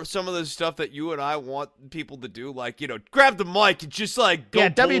order for some of the stuff that you and I want people to do, like, you know, grab the mic and just like go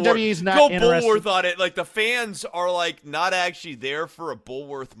WWE's not interested. Bullworth on it. Like the fans are like not actually there for a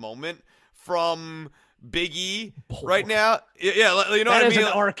Bullworth moment from Big E right now. Yeah, you know what I mean? That is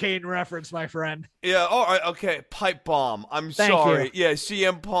an arcane reference, my friend. Yeah, all right, okay. Pipe bomb. I'm Thank sorry. you. Yeah,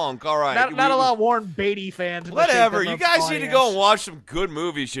 CM Punk. All right. Not a lot of Warren Beatty fans. Whatever. You guys need to go and watch some good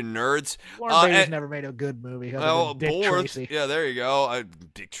movies, you nerds. Warren Beatty's never made a good movie. Oh, Dick Tracy. Yeah, there you go.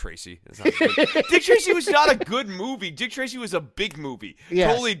 Dick Tracy. Dick Tracy was not a good movie. Dick Tracy was a big movie.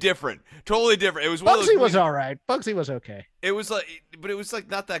 Yes. Totally different. It was Bugsy was all right. Bugsy was okay. It was like, but it was like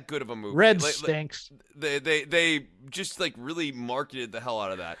not that good of a movie. Red stinks. They just like really marketed the hell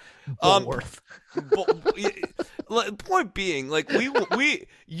out of that. Bullworth. Point being, like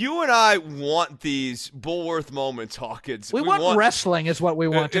you and I want these Bullworth moments, Hawkins. We want wrestling is what we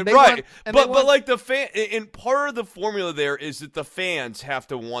want. Right. But like the fan, and part of the formula there is that the fans have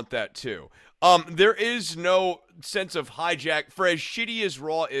to want that too. There is no sense of hijack. For as shitty as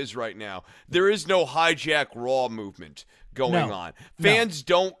Raw is right now, there is no hijack Raw movement going on. Fans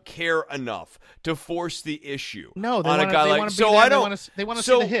don't care enough to force the issue. No, they on want a guy like so. I don't. They want to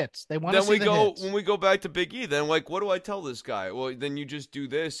see the hits. They want to see the hits. When we go back to Big E, then like, what do I tell this guy? Well, then you just do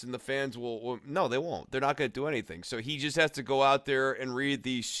this, and the fans will. No, they won't. They're not going to do anything. So he just has to go out there and read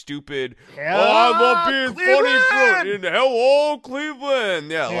the stupid. I love being funny in hello Cleveland.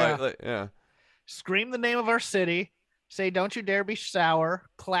 Yeah. Scream the name of our city. Say, don't you dare be sour.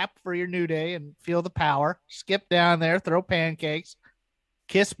 Clap for your New Day and feel the power. Skip down there, throw pancakes,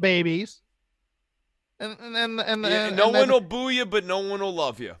 kiss babies. And no one will boo you, but no one will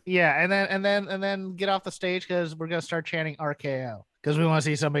love you. Yeah, and then get off the stage because we're gonna start chanting RKO because we want to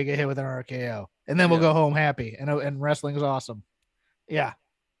see somebody get hit with an RKO, and then we'll go home happy. And wrestling is awesome. Yeah,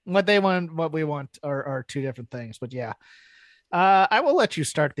 what they want, what we want are two different things. But yeah, I will let you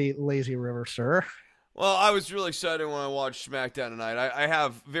start the lazy river, sir. Well, I was really excited when I watched SmackDown tonight. I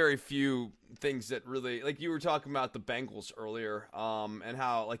have very few things that really, like you were talking about the Bengals earlier, and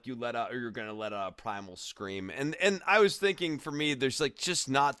how like you're going to let out a primal scream. And I was thinking for me, there's like just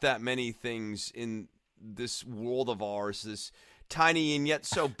not that many things in this world of ours, this tiny and yet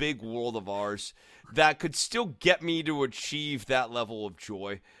so big world of ours, that could still get me to achieve that level of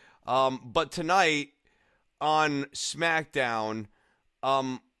joy. But tonight on SmackDown,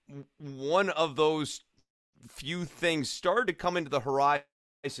 one of those few things started to come into the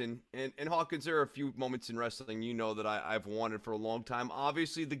horizon. And Hawkins, there are a few moments in wrestling you know that I've wanted for a long time.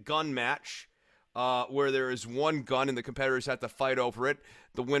 Obviously, the gun match, where there is one gun and the competitors have to fight over it.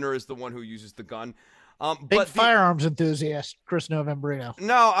 The winner is the one who uses the gun. Big firearms enthusiast, Chris Novembrino.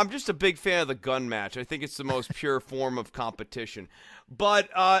 No, I'm just a big fan of the gun match. I think it's the most pure form of competition. But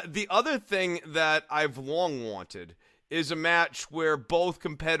the other thing that I've long wanted is a match where both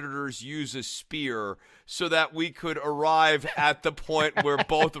competitors use a spear so that we could arrive at the point where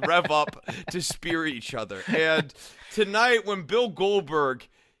both rev up to spear each other. And tonight when Bill Goldberg,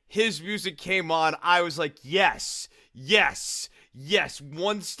 his music came on, I was like, yes,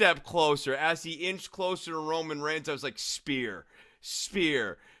 one step closer. As he inched closer to Roman Reigns, I was like, spear.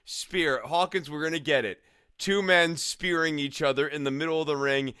 Hawkins, we're going to get it. two men spearing each other in the middle of the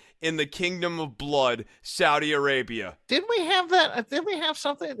ring in the Kingdom of Blood, Saudi Arabia. Didn't we have that? Didn't we have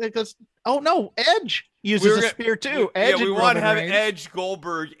something? Because Edge uses a spear too. We want to have Edge,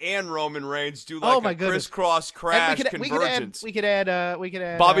 Goldberg, and Roman Reigns do like a crisscross crash convergence. We could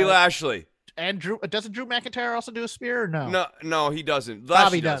add Bobby Lashley. And Drew. Doesn't Drew McIntyre also do a spear? Or no. No, he doesn't.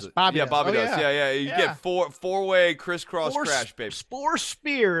 Bobby does. Bobby does. Yeah. You get four-way crisscross crash, baby. Four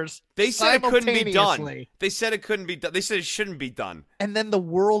spears. They said it couldn't be done. They said it couldn't be done. They said it shouldn't be done. And then the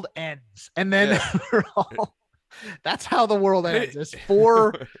world ends. And then that's how the world ends. It's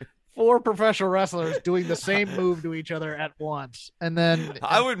four professional wrestlers doing the same move to each other at once. And then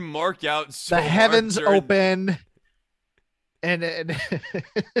I would mark out the heavens open. And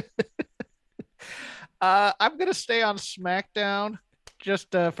I'm gonna stay on SmackDown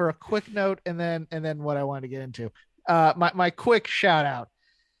just for a quick note, and then what I wanted to get into. My quick shout out.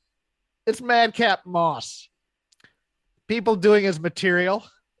 It's Madcap Moss. People doing his material,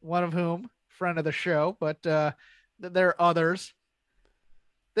 one of whom friend of the show, but there are others.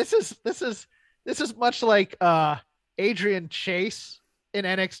 This is much like Adrian Chase in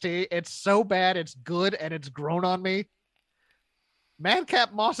NXT. It's so bad, it's good, and it's grown on me.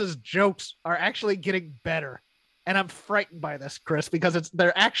 Madcap Moss's jokes are actually getting better, and I'm frightened by this, Chris, because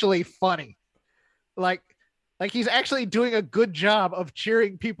they're actually funny. Like he's actually doing a good job of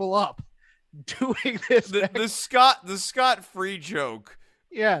cheering people up, doing this. The Scott Free joke,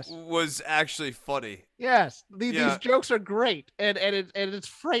 was actually funny. Yes, these jokes are great, and it's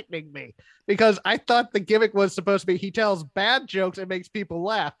frightening me because I thought the gimmick was supposed to be he tells bad jokes and makes people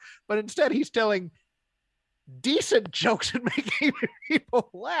laugh, but instead he's telling decent jokes and making people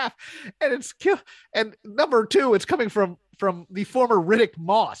laugh, and and number two, it's coming from the former Riddick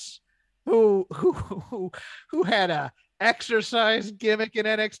Moss, who had a exercise gimmick in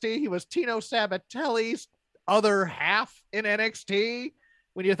NXT. He was Tino Sabatelli's other half in NXT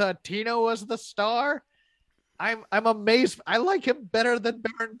when you thought Tino was the star. I'm amazed. I like him better than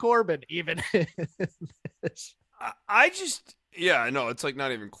Baron Corbin, even. No, it's like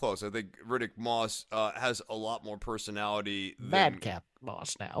not even close. I think Riddick Moss has a lot more personality than Madcap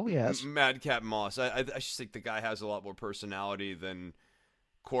Moss now. Yes, Madcap Moss. I just think the guy has a lot more personality than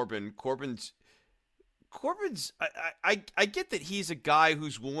Corbin. Corbin's. I get that he's a guy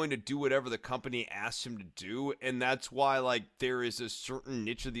who's willing to do whatever the company asks him to do, and that's why like there is a certain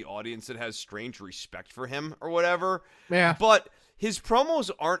niche of the audience that has strange respect for him or whatever. Yeah, but his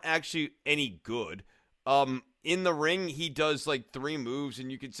promos aren't actually any good. In the ring, he does like 3 moves,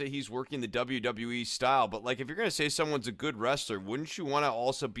 and you could say he's working the WWE style. But like, if you're gonna say someone's a good wrestler, wouldn't you want to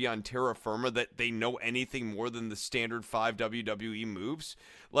also be on terra firma that they know anything more than the standard 5 WWE moves?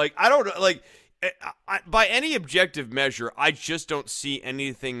 Like, I don't like. By any objective measure, I just don't see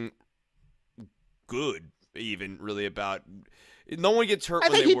anything good, even really about. No one gets hurt. I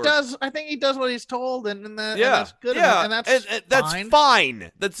think he does what he's told, and that's good. Yeah, and that's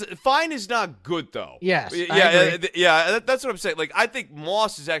fine. That's fine. Is not good though. Yes. That's what I'm saying. Like, I think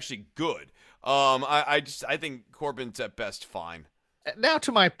Moss is actually good. I think Corbin's at best fine. Now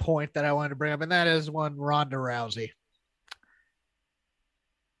to my point that I wanted to bring up, and that is one Ronda Rousey.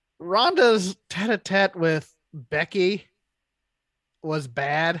 Ronda's tete-a-tete with Becky was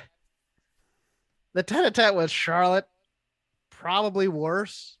bad. The tete-a-tete with Charlotte, probably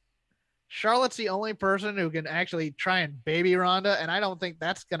worse. Charlotte's the only person who can actually try and baby Ronda, and I don't think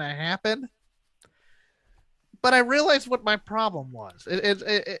that's going to happen. But I realized what my problem was.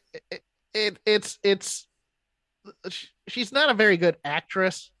 She's not a very good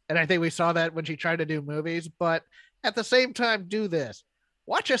actress, and I think we saw that when she tried to do movies, but at the same time, do this.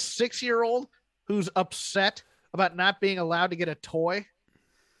 Watch a 6-year-old who's upset about not being allowed to get a toy,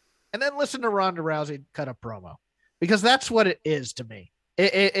 and then listen to Ronda Rousey cut a promo, because that's what it is to me.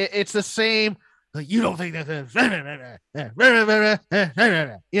 It's the same. Like, you don't think that?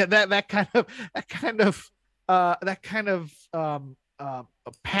 Yeah, that kind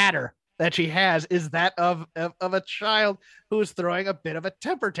of patter that she has is that of a child who is throwing a bit of a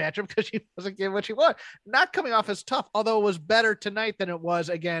temper tantrum because she doesn't get what she wants. Not coming off as tough, although it was better tonight than it was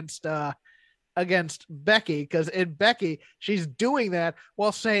against Becky, because in Becky, she's doing that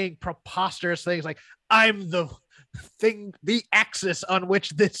while saying preposterous things like, I'm the axis on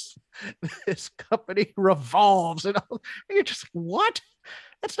which this company revolves. And you're just, what?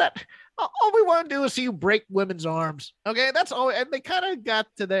 That's not, all we want to do is see you break women's arms. Okay, that's all. And they kind of got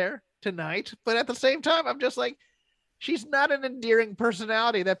to there tonight, but at the same time, I'm just like, she's not an endearing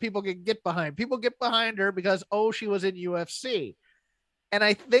personality that people can get behind. People get behind her because, she was in UFC. And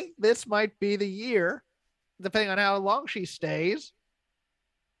I think this might be the year, depending on how long she stays,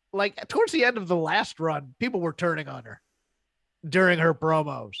 like towards the end of the last run, people were turning on her during her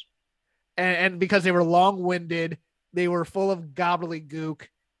promos. And because they were long-winded, they were full of gobbledygook.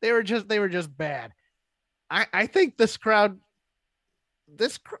 They were just bad. I think this crowd,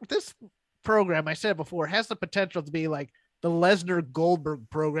 this program, I said before, has the potential to be like the Lesnar Goldberg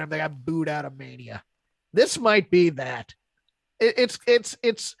program that got booed out of Mania. This might be that. It's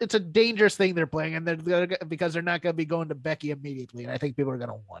a dangerous thing they're playing, and because they're not going to be going to Becky immediately, and I think people are going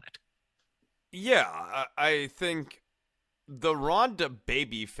to want it. Yeah, I think the Ronda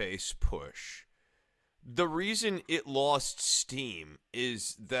babyface push, the reason it lost steam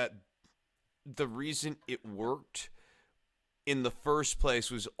is that the reason it worked in the first place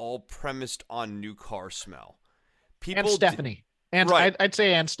was all premised on new car smell. And Stephanie. Right. I'd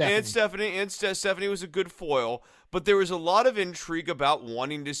say and Stephanie. And Stephanie was a good foil, but there was a lot of intrigue about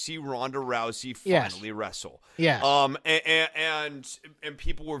wanting to see Ronda Rousey finally wrestle. Yeah. And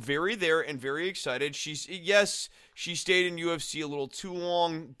people were very there and very excited. She stayed in UFC a little too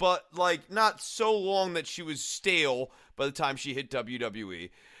long, but like not so long that she was stale by the time she hit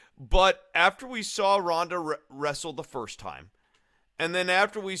WWE. But after we saw Ronda wrestle the first time, and then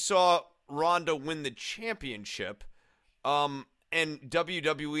after we saw Ronda win the championship, and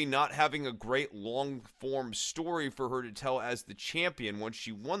WWE not having a great long-form story for her to tell as the champion once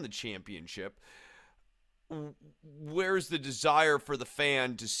she won the championship, where's the desire for the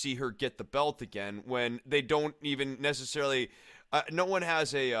fan to see her get the belt again when they don't even necessarily no one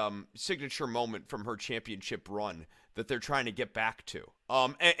has a signature moment from her championship run that they're trying to get back to.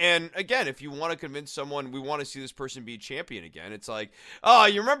 And again, if you want to convince someone we want to see this person be champion again, it's like, oh,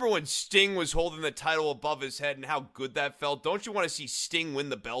 you remember when Sting was holding the title above his head and how good that felt? Don't you want to see Sting win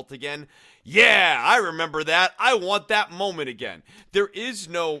the belt again? Yeah, I remember that. I want that moment again. There is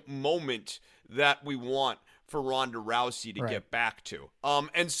no moment that we want for Ronda Rousey to get back to.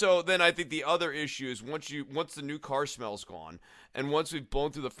 And so then I think the other issue is once the new car smell's gone, and once we've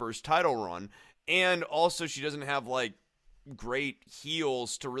blown through the first title run, and also she doesn't have like great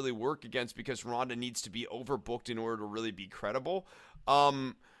heels to really work against because Ronda needs to be overbooked in order to really be credible.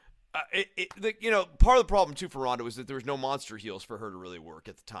 Part of the problem too for Ronda was that there was no monster heels for her to really work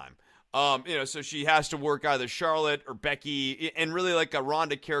at the time. So she has to work either Charlotte or Becky, and really like a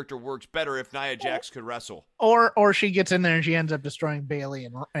Ronda character works better if Nia Jax could wrestle. Or she gets in there and she ends up destroying Bayley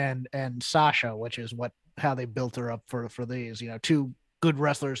and Sasha, which is how they built her up for these, two good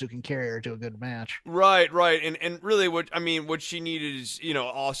wrestlers who can carry her to a good match. Right. And really what she needed is,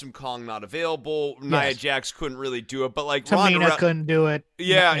 Awesome Kong not available. Yes. Nia Jax couldn't really do it, but like Tamina couldn't do it.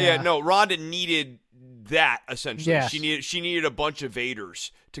 No, Ronda needed that essentially. Yes. She needed a bunch of Vaders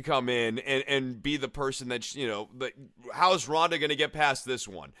to come in and be the person that, how's Ronda going to get past this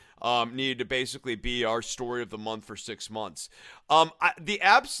one? Needed to basically be our story of the month for 6 months. The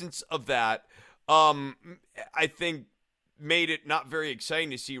absence of that, I think, made it not very exciting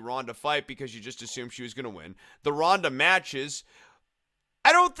to see Ronda fight because you just assumed she was going to win. The Ronda matches,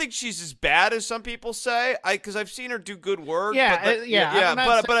 I don't think she's as bad as some people say. Because I've seen her do good work.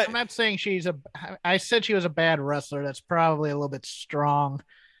 I'm not saying I said she was a bad wrestler. That's probably a little bit strong.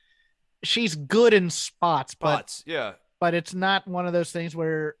 She's good in spots, but it's not one of those things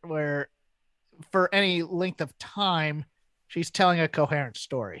where for any length of time she's telling a coherent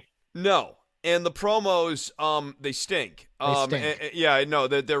story. No. And the promos, they stink. They're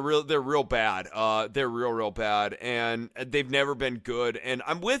real bad. They're real bad, and they've never been good. And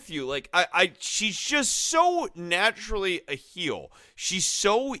I'm with you. Like, she's just so naturally a heel. She's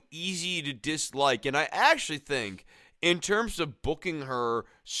so easy to dislike, and I actually think, in terms of booking her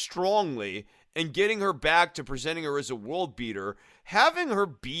strongly and getting her back to presenting her as a world beater, having her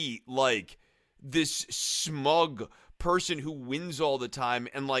be like this smug person who wins all the time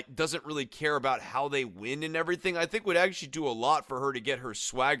and like doesn't really care about how they win and everything, I think would actually do a lot for her to get her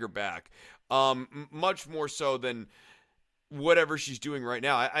swagger back, much more so than whatever she's doing right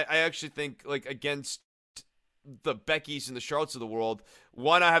now. I actually think, like, against the Beckys and the Charlottes of the world,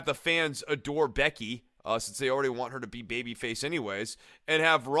 why not have the fans adore Becky, since they already want her to be babyface anyways, and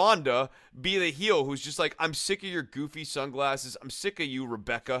have Ronda be the heel who's just like, I'm sick of your goofy sunglasses. I'm sick of you,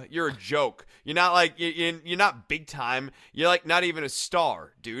 Rebecca. You're a joke. You're not like, you're not big time. You're like not even a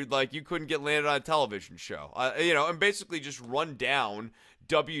star, dude. Like, you couldn't get landed on a television show. And basically just run down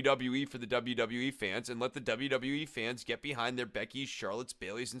WWE for the WWE fans and let the WWE fans get behind their Beckys, Charlottes,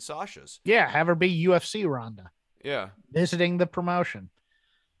 Baileys, and Sashas. Yeah, have her be UFC Ronda. Yeah. Visiting the promotion.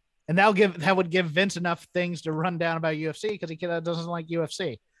 And that would give Vince enough things to run down about UFC because he doesn't like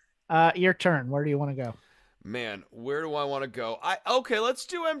UFC. Your turn. Where do you want to go? Man, where do I want to go? Let's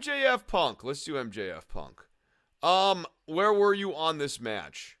do MJF Punk. Where were you on this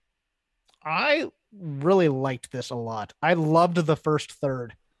match? I really liked this a lot. I loved the first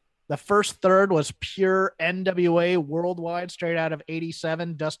third. The first third was pure NWA worldwide, straight out of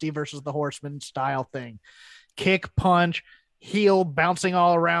 '87, Dusty versus the Horseman style thing. Kick, punch, heel bouncing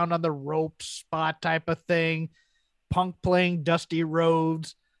all around on the rope spot type of thing. Punk playing Dusty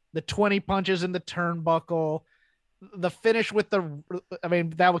Rhodes, the 20 punches in the turnbuckle, the finish with I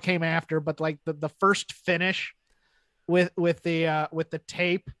mean, that what came after, but like the first finish with the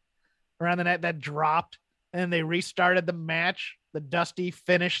tape around the net that dropped and they restarted the match, the Dusty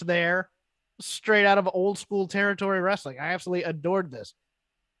finish there, straight out of old school territory wrestling. I absolutely adored this.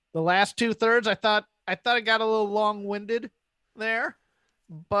 The last 2/3, I thought it got a little long winded there,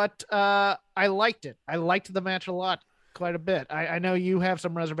 but I liked it. I liked the match a lot, quite a bit. I know you have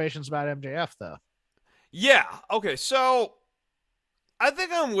some reservations about MJF though. Yeah. Okay. So I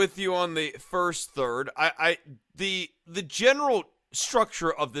think I'm with you on the first third. The general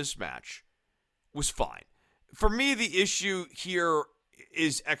structure of this match was fine. For me, the issue here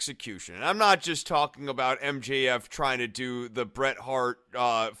is execution. And I'm not just talking about MJF trying to do the Bret Hart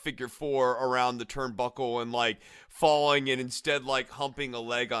figure four around the turnbuckle and like falling and instead like humping a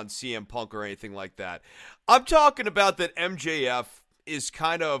leg on CM Punk or anything like that. I'm talking about that MJF is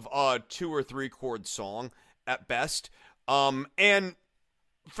kind of a 2 or 3 chord song at best. And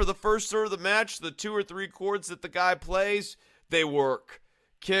for the first third of the match, the 2 or 3 chords that the guy plays, they work.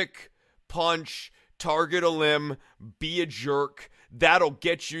 Kick, punch, target a limb, be a jerk. That'll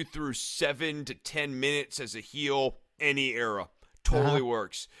get you through 7 to 10 minutes as a heel, any era. Totally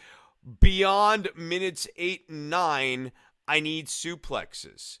works. Beyond minutes 8 and 9, I need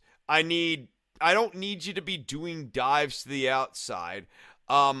suplexes. I don't need you to be doing dives to the outside.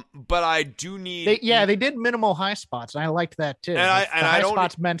 But I do need. They did minimal high spots, and I liked that too. And high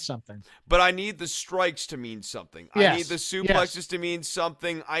spots meant something. But I need the strikes to mean something. Yes. I need the suplexes to mean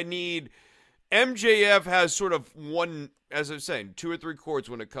something. MJF has sort of one, as I was saying, 2 or 3 chords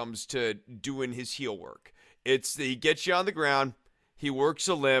when it comes to doing his heel work. It's he gets you on the ground, he works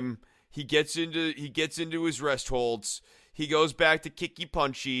a limb, he gets into his rest holds, he goes back to kicky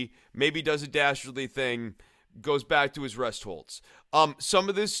punchy, maybe does a dastardly thing, goes back to his rest holds. Some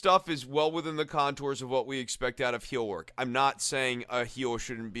of this stuff is well within the contours of what we expect out of heel work. I'm not saying a heel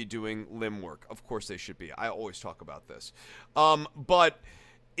shouldn't be doing limb work. Of course they should be. I always talk about this. But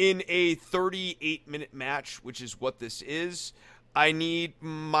in a 38-minute match, which is what this is, I need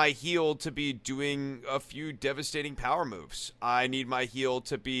my heel to be doing a few devastating power moves. I need my heel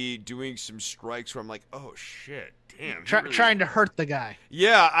to be doing some strikes where I'm like, oh shit, damn. Trying to hurt the guy.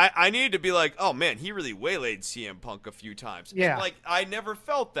 Yeah, I needed to be like, oh man, he really waylaid CM Punk a few times. Yeah. And like, I never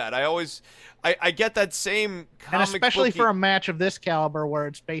felt that. I get that same comic and especially booky- for a match of this caliber where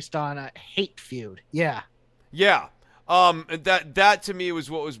it's based on a hate feud. Yeah. Yeah. That to me was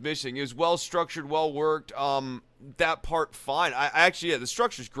what was missing. It was well structured, well worked. That part fine. The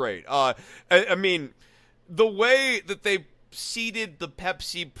structure's great. I mean, the way that they seeded the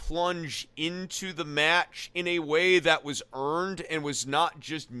Pepsi plunge into the match in a way that was earned and was not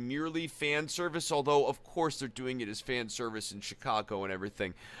just merely fan service, although of course they're doing it as fan service in Chicago and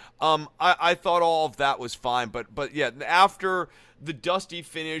everything. I thought all of that was fine, but yeah, after the Dusty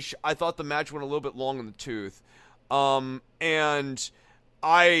finish, I thought the match went a little bit long in the tooth. And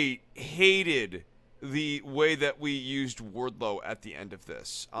I hated the way that we used Wardlow at the end of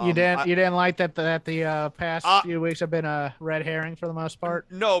this. You didn't like that the past few weeks have been a red herring for the most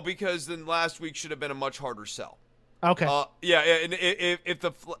part? No, because then last week should have been a much harder sell. Okay. And if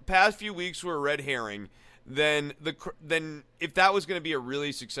the past few weeks were a red herring, then if that was going to be a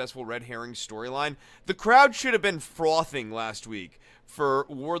really successful red herring storyline, the crowd should have been frothing last week for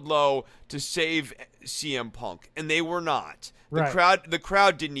Wardlow to save CM Punk, and they were not. The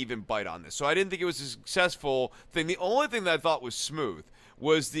crowd didn't even bite on this, so I didn't think it was a successful thing. The only thing that I thought was smooth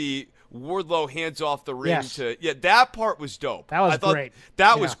was the Wardlow hands off the ring that part was dope. That was great.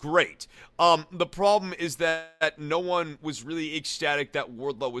 That was great. The problem is that no one was really ecstatic that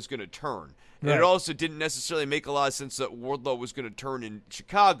Wardlow was going to turn. And it also didn't necessarily make a lot of sense that Wardlow was going to turn in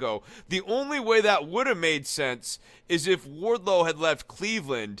Chicago. The only way that would have made sense is if Wardlow had left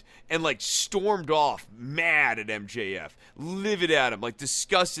Cleveland and like stormed off mad at MJF, livid at him, like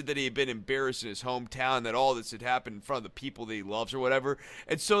disgusted that he had been embarrassed in his hometown, that all this had happened in front of the people that he loves or whatever.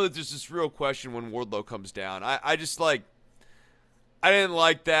 And so there's this real question when Wardlow comes down. I didn't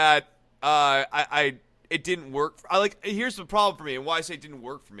like that. It didn't work. Here's the problem for me and why I say it didn't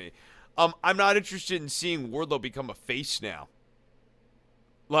work for me. I'm not interested in seeing Wardlow become a face now.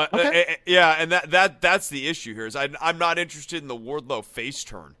 And that's the issue here. Is I'm not interested in the Wardlow face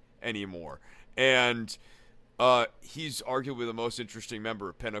turn anymore. And He's arguably the most interesting member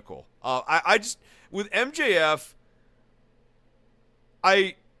of Pinnacle. I just, with MJF,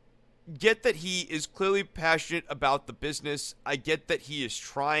 I get that he is clearly passionate about the business. I get that he is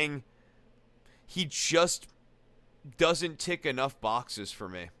trying. He just doesn't tick enough boxes for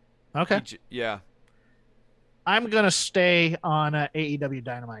me. Okay. Yeah. I'm going to stay on AEW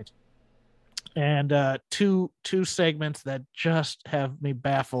Dynamite. And two segments that just have me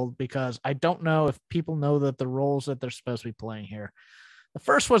baffled because I don't know if people know that the roles that they're supposed to be playing here. The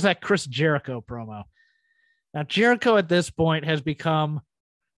first was that Chris Jericho promo. Now, Jericho at this point has become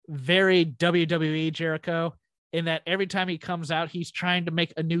very WWE Jericho in that every time he comes out, he's trying to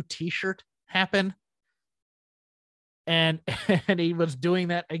make a new t-shirt happen. And he was doing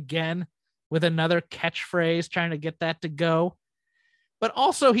that again with another catchphrase, trying to get that to go. But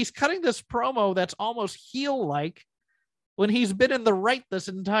also he's cutting this promo that's almost heel-like when he's been in the right this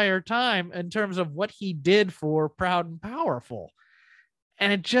entire time in terms of what he did for Proud and Powerful.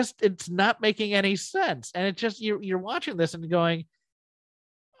 And it's not making any sense. And it just, you're watching this and going,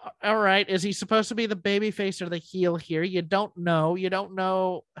 all right, is he supposed to be the babyface or the heel here? You don't know. You don't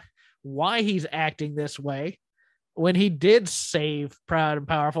know why he's acting this way when he did save Proud and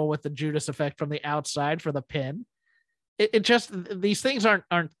Powerful with the Judas effect from the outside for the pin. It just, these things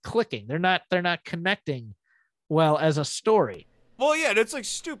aren't clicking. They're not connecting well as a story. Well, yeah, that's like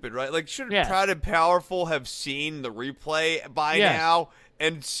stupid, right? Like, shouldn't Proud and Powerful have seen the replay by now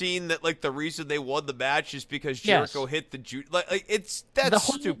and seen that, like, the reason they won the match is because Jericho hit the like that's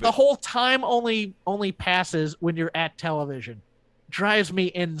stupid. The whole time only passes when you're at television. Drives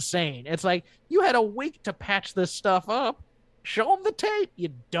me insane. It's like, you had a week to patch this stuff up. Show them the tape, you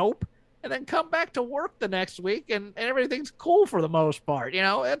dope. And then come back to work the next week and everything's cool for the most part. You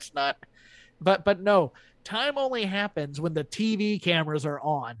know, it's not, but no, time only happens when the TV cameras are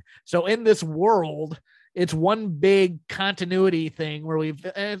on. So in this world, it's one big continuity thing where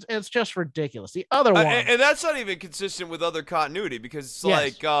it's just ridiculous. The other one. And that's not even consistent with other continuity because it's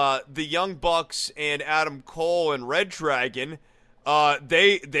like the Young Bucks and Adam Cole and Red Dragon,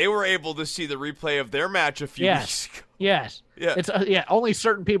 they were able to see the replay of their match a few weeks ago. Yes. Yeah. It's only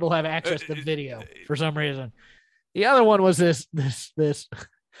certain people have access to video for some reason. The other one was this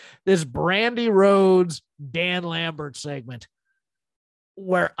Brandy Rhodes, Dan Lambert segment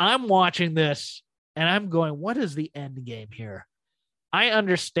where I'm watching this and I'm going, what is the end game here? I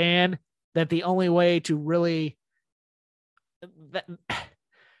understand that the only way to really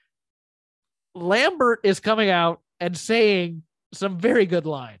Lambert is coming out and saying some very good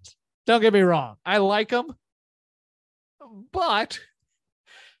lines. Don't get me wrong. I like them. But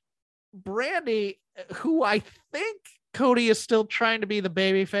Brandy, who I think Cody is still trying to be the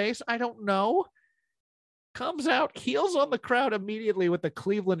babyface, I don't know, comes out, heels on the crowd immediately with the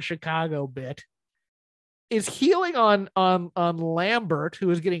Cleveland Chicago bit, is healing on Lambert, who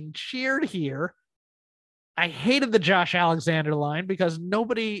is getting cheered here. I hated the Josh Alexander line because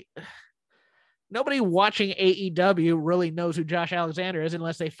nobody watching AEW really knows who Josh Alexander is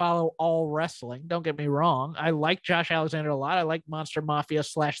unless they follow All Wrestling. Don't get me wrong. I like Josh Alexander a lot. I like Monster Mafia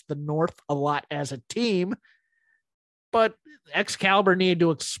 / The North a lot as a team. But Excalibur needed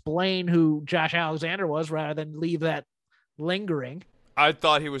to explain who Josh Alexander was rather than leave that lingering. I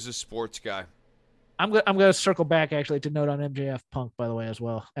thought he was a sports guy. I'm going to circle back actually to note on MJF Punk, by the way, as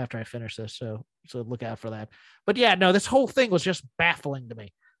well, after I finish this. So look out for that. But yeah, no, this whole thing was just baffling to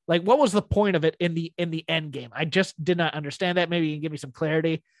me. Like, what was the point of it in the end game? I just did not understand that. Maybe you can give me some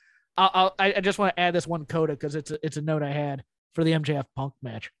clarity. I just want to add this one coda because it's a note I had for the MJF Punk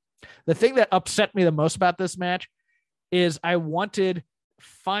match. The thing that upset me the most about this match is I wanted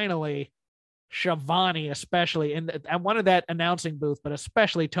finally Schiavone, especially, and I wanted that announcing booth, but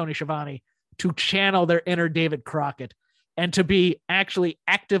especially Tony Schiavone, to channel their inner David Crockett and to be actually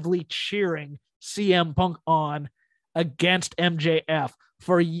actively cheering CM Punk on against MJF.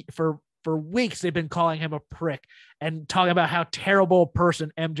 For weeks, they've been calling him a prick and talking about how terrible a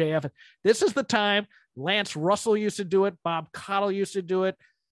person MJF is. This is the time Lance Russell used to do it. Bob Caudle used to do it.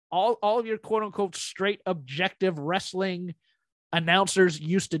 All of your quote unquote straight objective wrestling announcers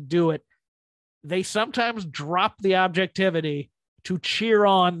used to do it. They sometimes drop the objectivity to cheer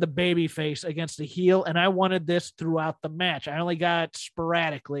on the babyface against the heel. And I wanted this throughout the match. I only got it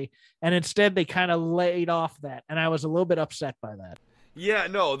sporadically. And instead they kind of laid off that. And I was a little bit upset by that. Yeah,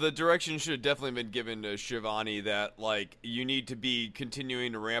 no, the direction should have definitely been given to Shivani that, like, you need to be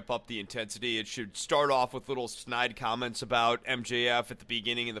continuing to ramp up the intensity. It should start off with little snide comments about MJF at the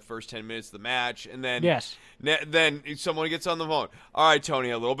beginning in the first 10 minutes of the match, and then then someone gets on the phone. All right, Tony,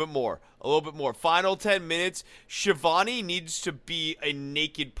 a little bit more. Final 10 minutes, Shivani needs to be a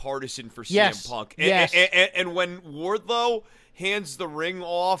naked partisan for CM Punk. And when Wardlow hands the ring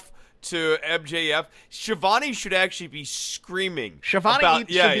off to MJF, Shivani should actually be screaming. Shivani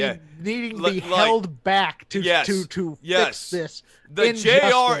needing to be held back to fix this. The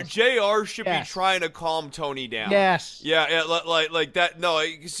JR should be trying to calm Tony down. Yes. Yeah, like that. No,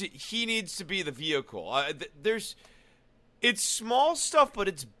 he needs to be the vehicle. It's small stuff, but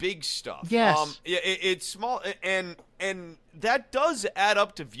it's big stuff. Yes. It's small, and that does add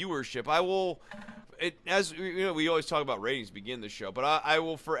up to viewership. As you know, we always talk about ratings begin the show, but I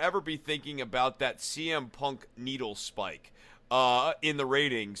will forever be thinking about that CM Punk needle spike in the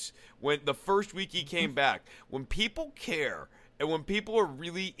ratings when the first week he came back. When people care and when people are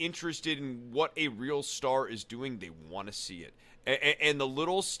really interested in what a real star is doing, they want to see it. And the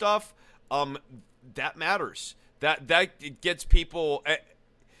little stuff, that matters. That gets people.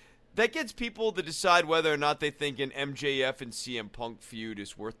 That gets people to decide whether or not they think an MJF and CM Punk feud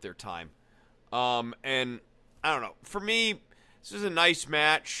is worth their time. And I don't know. For me, this is a nice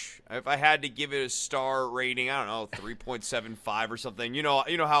match. If I had to give it a star rating, I don't know, 3.75 or something. You know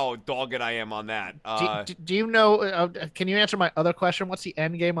how dogged I am on that. Do you know? Can you answer my other question? What's the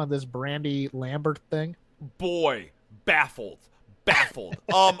end game on this Brandy Lambert thing? Boy, baffled.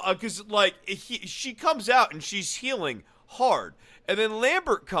 Because like she comes out and she's healing hard, and then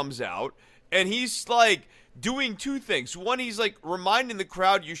Lambert comes out and he's like doing two things. One, he's like reminding the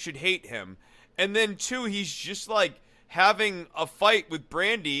crowd you should hate him. And then two, he's just like having a fight with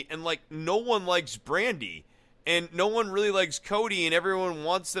Brandy, and like no one likes Brandy, and no one really likes Cody, and everyone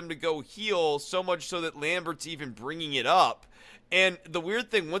wants them to go heel, so much so that Lambert's even bringing it up. And the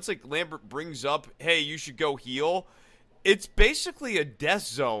weird thing, once like Lambert brings up, hey, you should go heel, it's basically a death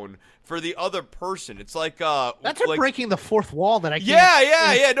zone for the other person. It's like that's like breaking the fourth wall that I can't.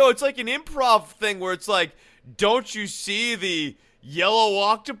 Yeah. No, it's like an improv thing where it's like, don't you see the yellow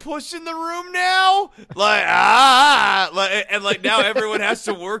octopus in the room now? Like and like now everyone has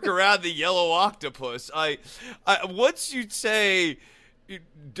to work around the yellow octopus. Once you say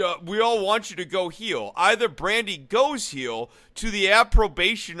we all want you to go heel, either Brandy goes heel to the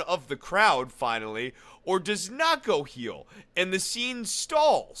approbation of the crowd finally, or does not go heel, and the scene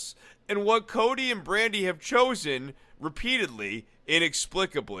stalls. And what Cody and Brandy have chosen repeatedly,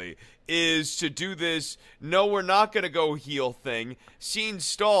 inexplicably, is to do this, no, we're not going to go heel thing. Scene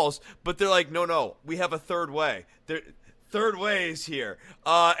stalls, but they're like, no, we have a third way. Third way is here.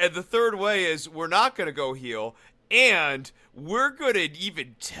 And the third way is we're not going to go heel, and we're going to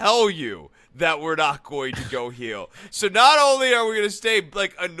even tell you that we're not going to go heel. So not only are we going to stay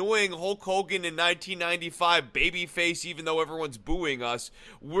like annoying Hulk Hogan in 1995 babyface, even though everyone's booing us,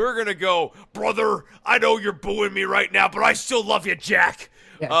 we're going to go, brother, I know you're booing me right now, but I still love you, Jack.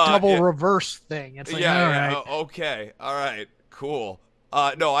 Yeah, double reverse thing. It's like, all right. Okay. All right. Cool.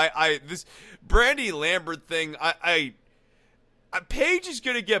 No, this Brandy Lambert thing, Paige is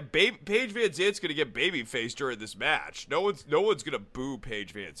gonna get Paige Van Zant's gonna get babyface during this match. No one's gonna boo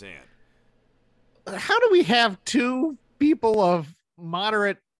Paige Van Zant. How do we have two people of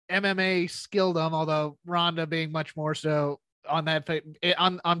moderate MMA skilldom, although Ronda being much more so on that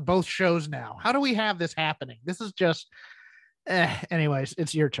on both shows now? How do we have this happening? This is just. Anyways,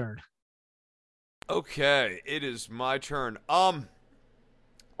 it's your turn. Okay, it is my turn.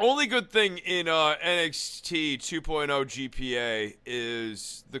 Only good thing in NXT 2.0 GPA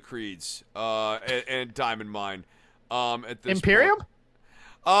is the Creeds and Diamond Mine. At this Imperium?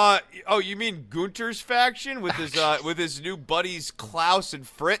 Point. Oh, you mean Gunter's faction with his new buddies Klaus and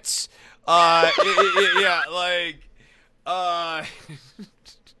Fritz? Yeah, like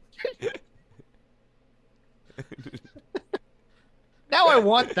Now I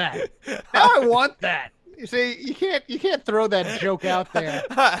want that. You see, you can't throw that joke out there.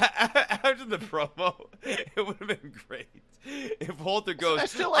 After the promo, it would have been great if Walter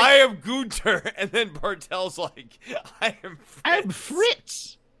goes, I am Gunter, and then Bartel's like, I am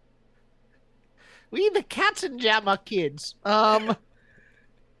Fritz. We the Katzenjammer kids. I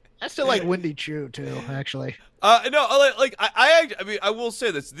still like Wendy Chu too, actually. No, I mean, I will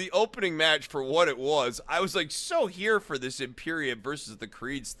say this: the opening match, for what it was, I was like so here for this Imperium versus the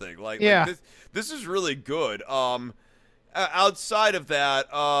Creeds thing. Like this is really good. Outside of that,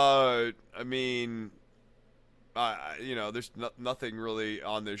 I mean, there's nothing really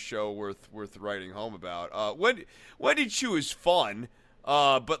on this show worth writing home about. Wendy Chu is fun,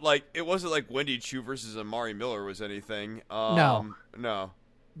 but like it wasn't like Wendy Chu versus Amari Miller was anything. No.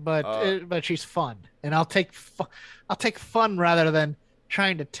 But she's fun, and I'll take fun rather than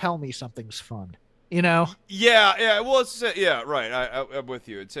trying to tell me something's fun. Yeah. Well, right. I'm with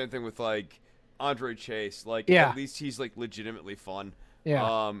you. It's the same thing with like Andre Chase. Like, at least he's like legitimately fun.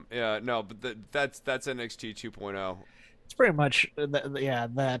 Yeah. No, but that's NXT 2.0. It's pretty much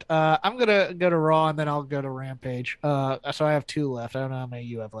that. I'm gonna go to Raw and then I'll go to Rampage. So I have 2 left. I don't know how many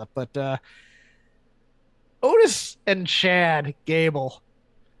you have left, but Otis and Chad Gable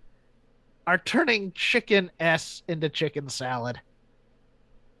are turning chicken S into chicken salad.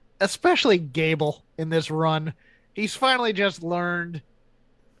 Especially Gable in this run. He's finally just learned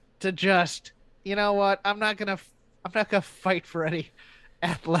to just, you know what? I'm not gonna fight for any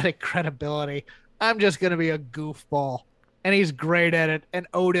athletic credibility. I'm just gonna be a goofball. And he's great at it. And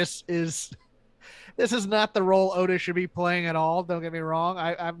this is not the role Otis should be playing at all. Don't get me wrong.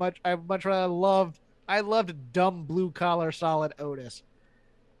 I much rather loved dumb blue collar solid Otis.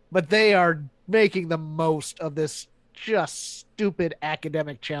 But they are making the most of this just stupid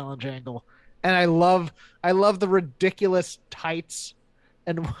academic challenge angle. And I love the ridiculous tights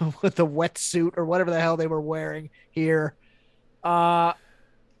and with the wetsuit or whatever the hell they were wearing here.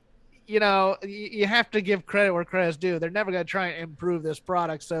 You have to give credit where credit's due. They're never going to try and improve this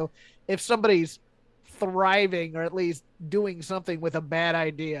product. So if somebody's thriving or at least doing something with a bad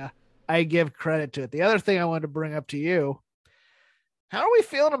idea, I give credit to it. The other thing I wanted to bring up to you, how are we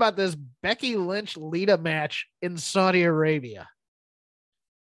feeling about this Becky Lynch Lita match in Saudi Arabia?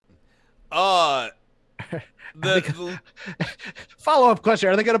 The follow-up question: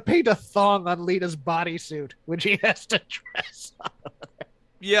 are they going to paint a thong on Lita's bodysuit when she has to dress up?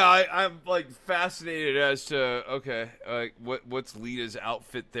 Yeah, I'm like fascinated as to what's Lita's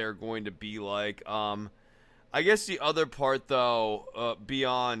outfit there going to be like. I guess the other part though,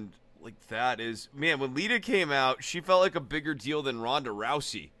 beyond like that is, man, when Lita came out, she felt like a bigger deal than Ronda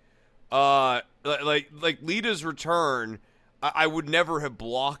Rousey. Like Lita's return, I would never have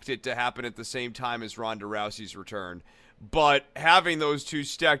blocked it to happen at the same time as Ronda Rousey's return. But having those two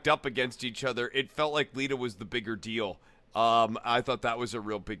stacked up against each other, it felt like Lita was the bigger deal. I thought that was a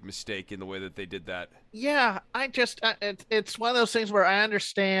real big mistake in the way that they did that. Yeah, it's one of those things where I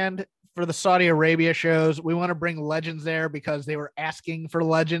understand for the Saudi Arabia shows, we want to bring legends there because they were asking for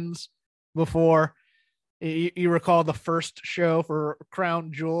legends before. You recall the first show for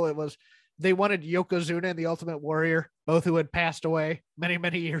Crown Jewel, they wanted Yokozuna and the Ultimate Warrior, both who had passed away many,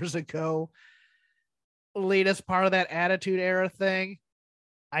 many years ago. Lita's part of that Attitude Era thing.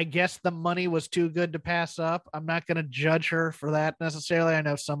 I guess the money was too good to pass up. I'm not going to judge her for that necessarily. I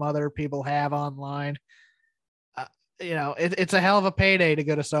know some other people have online. It's a hell of a payday to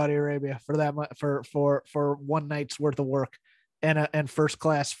go to Saudi Arabia for that for one night's worth of work and first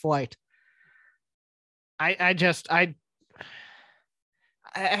class flight. Have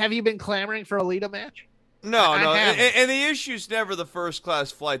you been clamoring for a Lita match? No. And the issue's never the first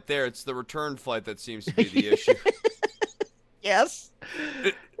class flight there. It's the return flight that seems to be the issue. Yes.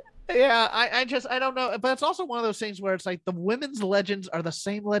 Yeah, I don't know. But it's also one of those things where it's like the women's legends are the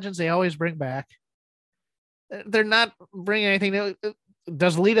same legends they always bring back. They're not bringing anything new.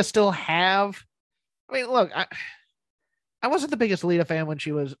 Does Lita still have? I mean, look, I wasn't the biggest Lita fan when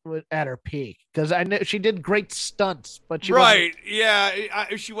she was at her peak because I knew she did great stunts, but she wasn't...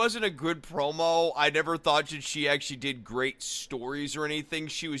 Yeah, she wasn't a good promo. I never thought that she actually did great stories or anything.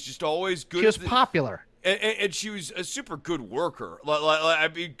 She was just always good. She was popular. And she was a super good worker.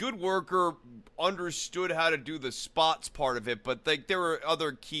 Good worker, understood how to do the spots part of it, but there were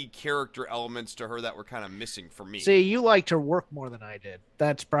other key character elements to her that were kind of missing for me. See, you liked her work more than I did.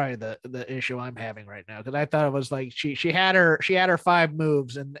 That's probably the issue I'm having right now because I thought it was like she had her 5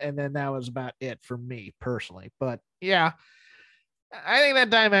 moves and then that was about it for me personally. But yeah, I think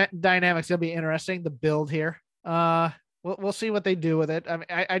that dynamic's gonna be interesting. The build here. We'll see what they do with it. I mean,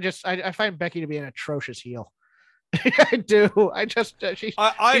 I find Becky to be an atrocious heel. I do.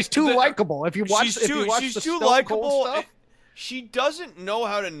 She's too likable. If you watch, she's too likable. She doesn't know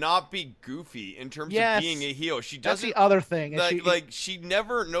how to not be goofy in terms of being a heel. She doesn't. That's the other thing. She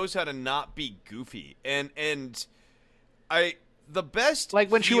never knows how to not be goofy. And the best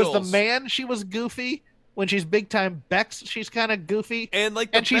like when heels, she was the man, she was goofy. When she's big time Bex, she's kind of goofy. And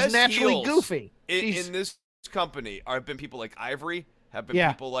she's naturally goofy. In this company have been people like Ivory, have been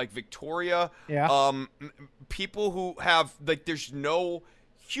people like Victoria, people who have there's no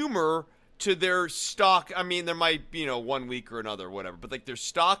humor to their stock. I mean, there might be 1 week or another, whatever, but like their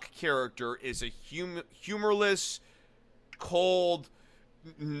stock character is a humorless, cold,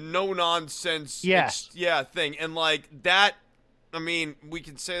 no nonsense, thing, and like that. I mean, we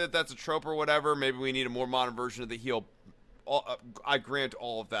can say that that's a trope or whatever. Maybe we need a more modern version of the heel. I grant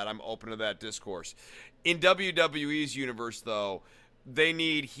all of that. I'm open to that discourse. In WWE's universe, though, they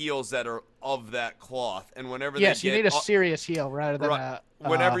need heels that are of that cloth. And whenever you need a serious heel rather than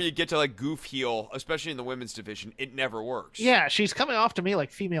whenever you get to like goof heel, especially in the women's division, it never works. Yeah, she's coming off to me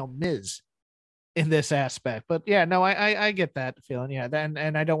like female Miz in this aspect. But yeah, no, I get that feeling. Yeah,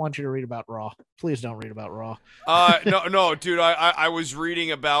 and I don't want you to read about Raw. Please don't read about Raw. No, dude. I was reading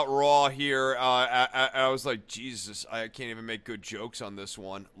about Raw here. I was like, Jesus, I can't even make good jokes on this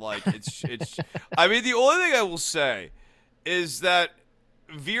one. Like, it's. I mean, the only thing I will say is that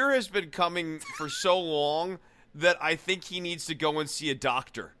Veer has been coming for so long that I think he needs to go and see a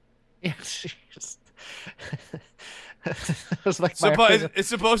doctor. Yes. It's like it's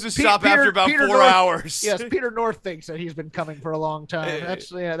supposed to stop after about 4 hours. Yes, Peter North thinks that he's been coming for a long time.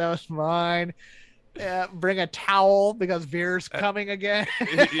 That was fine. Yeah, bring a towel because Veer's coming again.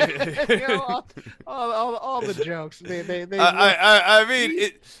 All the jokes. I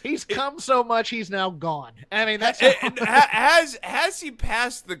mean, he's come so much, he's now gone. I mean, that's has he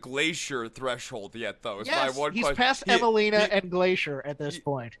passed the Glacier threshold yet? Though, yes, he's passed Emelina and Glacier at this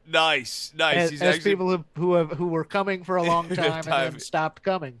point. Nice. As people who were coming for a long time and then stopped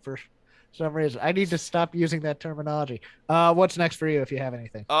coming for some reason. I need to stop using that terminology. What's next for you if you have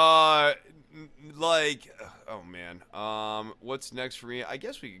anything? Oh man, what's next for me? I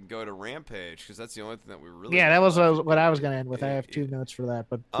guess we can go to Rampage because that's the only thing that we really. Yeah, that was what I was going to end with. I have 2 notes for that,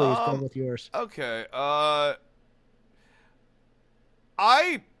 but please go with yours. Okay. I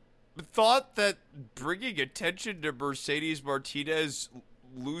thought that bringing attention to Mercedes Martinez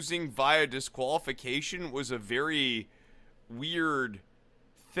losing via disqualification was a very weird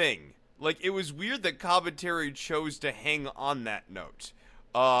thing. Like, it was weird that commentary chose to hang on that note.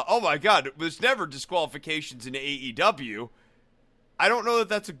 Oh my God, there's never disqualifications in AEW. I don't know that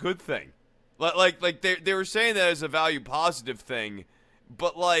that's a good thing. Like they were saying that as a value positive thing,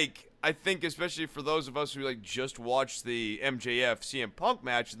 but like I think especially for those of us who like just watched the MJF CM Punk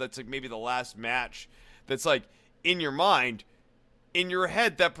match, that's like maybe the last match that's like in your mind, in your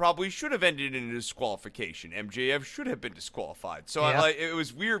head, that probably should have ended in a disqualification. MJF should have been disqualified. So it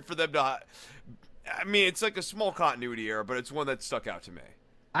was weird for them to. I mean, it's like a small continuity error, but it's one that stuck out to me.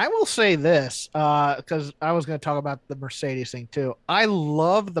 I will say this, because I was going to talk about the Mercedes thing too. I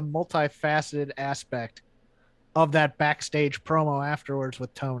love the multifaceted aspect of that backstage promo afterwards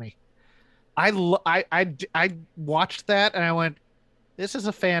with Tony. I watched that and I went, this is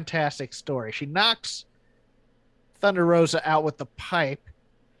a fantastic story. She knocks Thunder Rosa out with the pipe.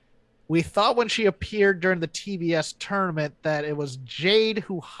 We thought when she appeared during the TBS tournament that it was Jade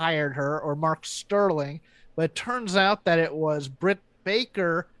who hired her or Mark Sterling, but it turns out that it was Britt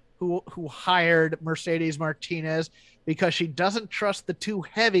Baker who hired Mercedes Martinez because she doesn't trust the 2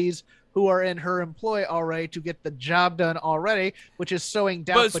 heavies who are in her employ already to get the job done already, which is sowing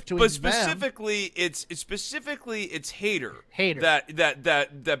doubt between them. But specifically, it's Hayter.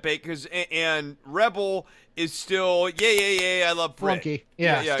 That Baker's and Rebel is still I love Britt. Flunky.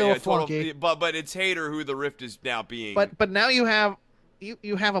 Yeah, flunky. But it's Hayter who the rift is now being. But now you have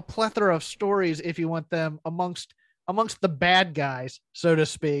a plethora of stories if you want them amongst the bad guys, so to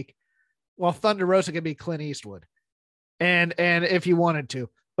speak. Well, Thunder Rosa could be Clint Eastwood, and if you wanted to.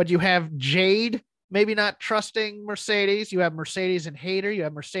 But you have Jade maybe not trusting Mercedes. You have Mercedes and Hayter. You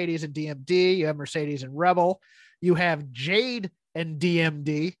have Mercedes and DMD. You have Mercedes and Rebel. You have Jade and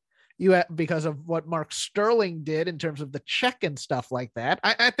DMD. You have, because of what Mark Sterling did in terms of the check and stuff like that.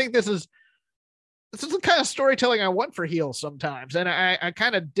 I think this is the kind of storytelling I want for heels sometimes, and I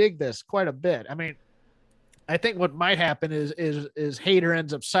kind of dig this quite a bit. I mean, I think what might happen is Hayter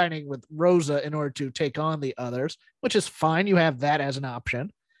ends up signing with Rosa in order to take on the others, which is fine. You have that as an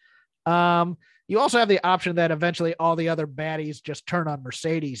option. You also have the option that eventually all the other baddies just turn on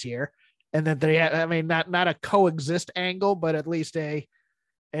Mercedes here, and that they have, I mean, not a coexist angle, but at least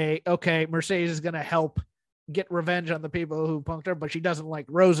okay, Mercedes is going to help get revenge on the people who punked her, but she doesn't like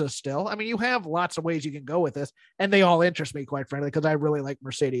Rosa still. I mean, you have lots of ways you can go with this, and they all interest me, quite frankly, because I really like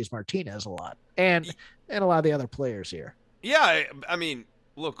Mercedes Martinez a lot, and a lot of the other players here. Yeah, I mean,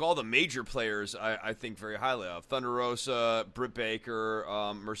 look, all the major players I think very highly of. Thunder Rosa, Britt Baker,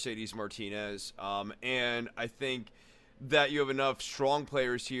 Mercedes Martinez, and I think that you have enough strong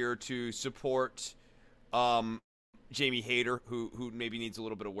players here to support Jamie Hayter, who maybe needs a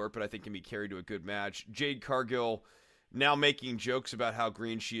little bit of work, but I think can be carried to a good match. Jade Cargill now making jokes about how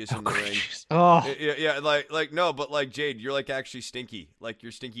green she is in the ring. Oh, Yeah, like no, but like Jade, you're like actually stinky. Like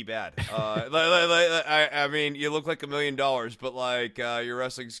you're stinky bad. I mean, you look like $1 million, but like your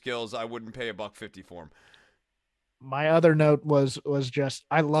wrestling skills, I wouldn't pay $1.50 for them. my other note was just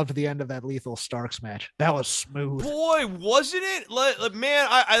I loved the end of that Lethal Starks match. That was smooth. Boy, wasn't it? Man,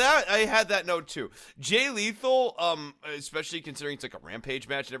 I had that note too. Jay Lethal, especially considering it's like a Rampage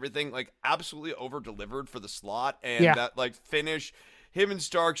match and everything, like absolutely over delivered for the slot, and that like finish. Him and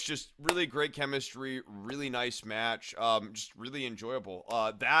Starks, just really great chemistry, really nice match, just really enjoyable.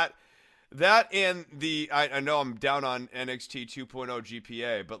 That and I know I'm down on NXT 2.0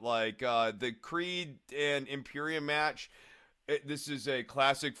 GPA, but like the Creed and Imperium match, this is a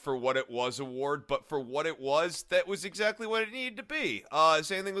classic for what it was award, but for what it was, that was exactly what it needed to be.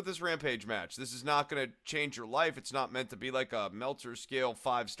 Same thing with this Rampage match. This is not going to change your life. It's not meant to be like a Meltzer scale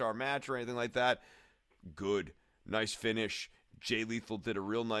 5-star match or anything like that. Good. Nice finish. Jay Lethal did a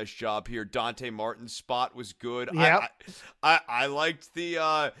real nice job here. Dante Martin's spot was good. Yep. I liked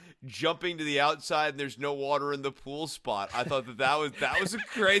the jumping to the outside and there's no water in the pool spot. I thought that was a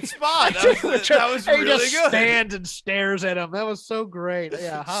great spot. That was he really just good. Stands and stares at him. That was so great.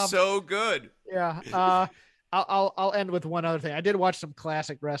 Yeah, so good. Yeah. I'll end with one other thing. I did watch some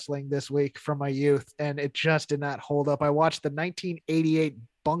classic wrestling this week from my youth, and it just did not hold up. I watched the 1988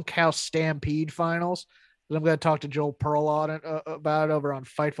 Bunkhouse Stampede finals. I'm going to talk to Joel Pearl on it about it over on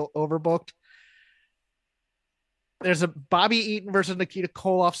Fightful Overbooked. There's a Bobby Eaton versus Nikita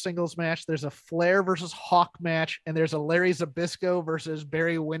Koloff singles match. There's a Flair versus Hawk match, and there's a Larry Zbyszko versus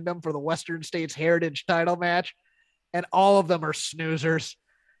Barry Windham for the Western States Heritage title match. And all of them are snoozers.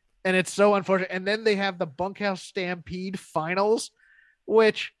 And it's so unfortunate. And then they have the Bunkhouse Stampede finals,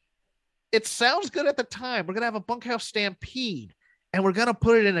 which it sounds good at the time. We're going to have a Bunkhouse Stampede, and we're going to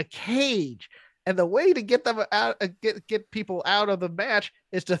put it in a cage. And the way to get them out, get people out of the match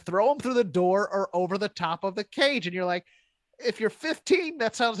is to throw them through the door or over the top of the cage. And you're like, if you're 15,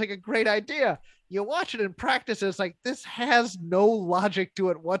 that sounds like a great idea. You watch it in practice, it's like, this has no logic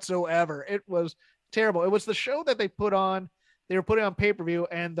to it whatsoever. It was terrible. It was the show that they put on. They were putting on pay-per-view,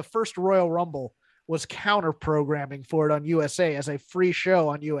 and the first Royal Rumble was counter programming for it on USA as a free show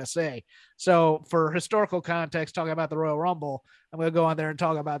on USA. So for historical context, talking about the Royal Rumble, I'm going to go on there and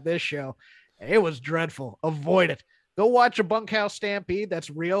talk about this show. It was dreadful. Avoid it. Go watch a Bunkhouse Stampede. That's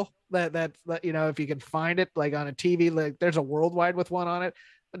real. That you know, if you can find it like on a TV, like there's a worldwide with one on it.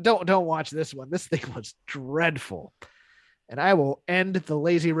 But don't watch this one. This thing was dreadful. And I will end the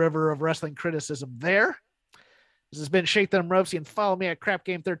lazy river of wrestling criticism there. This has been Shake Them Ropes. You can follow me at Crap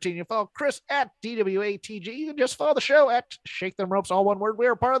Game 13. You can follow Chris at DWATG. You can just follow the show at Shake Them Ropes, all one word. We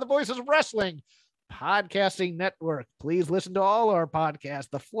are part of the Voices of Wrestling Podcasting Network. Please listen to all our podcasts.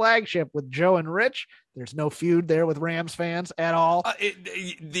 The Flagship with Joe and Rich. There's no feud there with Rams fans at all.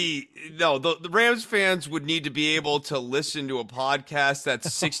 The Rams fans would need to be able to listen to a podcast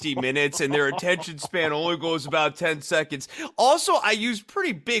that's 60 minutes and their attention span only goes about 10 seconds. Also, I use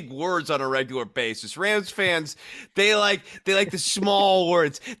pretty big words on a regular basis. Rams fans, they like the small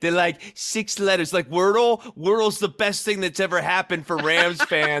words. They like 6 letters. Like Wordle. Wordle's the best thing that's ever happened for Rams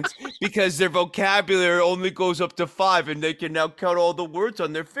fans because their vocabulary only goes up to 5 and they can now count all the words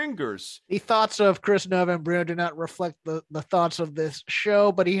on their fingers. The thoughts of Chris Novembrino do not reflect the thoughts of this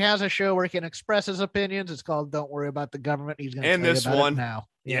show, but he has a show where he can express his opinions. It's called Don't Worry About the Government. He's going to tell you about it now.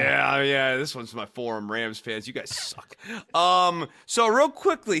 Yeah. This one's my forum, Rams fans. You guys suck. So real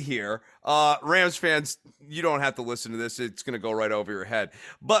quickly here, Rams fans, you don't have to listen to this. It's going to go right over your head.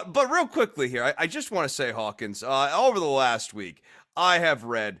 But real quickly here, I just want to say, Hawkins, over the last week, I have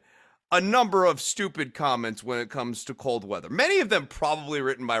read a number of stupid comments when it comes to cold weather. Many of them probably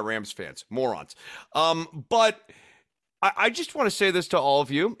written by Rams fans, morons. But I just want to say this to all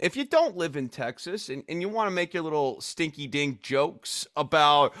of you. If you don't live in Texas and you want to make your little stinky dink jokes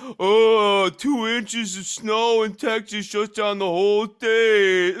about, 2 inches of snow in Texas shuts down the whole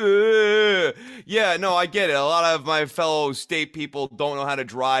state. Yeah, no, I get it. A lot of my fellow state people don't know how to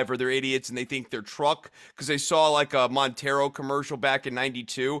drive or they're idiots and they think their truck, because they saw like a Montero commercial back in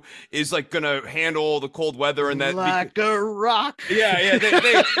 92, is like going to handle the cold weather and that. Like a rock. Yeah.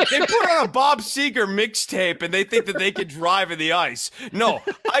 They put on a Bob Seger mixtape and they think that they can drive in the ice. No,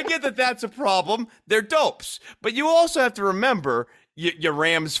 I get that that's a problem. They're dopes. But you also have to remember, you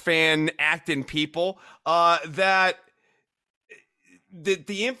Rams fan acting people, that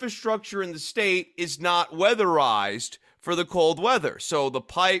the infrastructure in the state is not weatherized for the cold weather. So the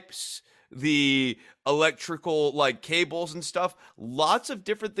pipes, the electrical like cables and stuff, lots of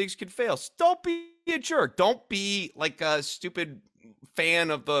different things could fail. So don't be a jerk. Don't be like a stupid fan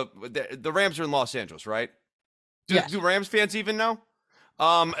of the Rams are in Los Angeles, right? Do Rams fans even know?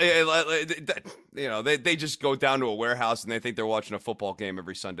 They just go down to a warehouse and they think they're watching a football game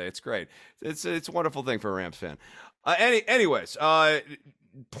every Sunday. It's great. It's a wonderful thing for a Rams fan. Anyways,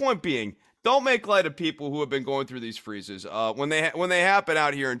 point being, don't make light of people who have been going through these freezes. When they happen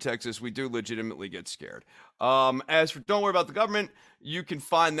out here in Texas, we do legitimately get scared. As for Don't Worry About the Government, you can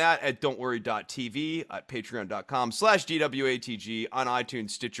find that at don'tworry.tv, at patreon.com/DWATG, on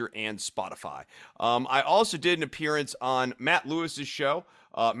iTunes, Stitcher, and Spotify. I also did an appearance on Matt Lewis's show,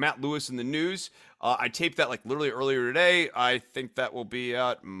 Matt Lewis in the News. I taped that like literally earlier today. I think that will be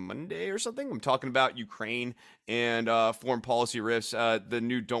out Monday or something. I'm talking about Ukraine and foreign policy risks. The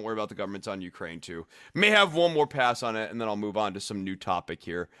new Don't Worry About the Government's on Ukraine too. May have one more pass on it, and then I'll move on to some new topic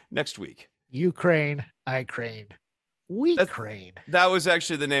here next week. Ukraine, I crane. We crane. That was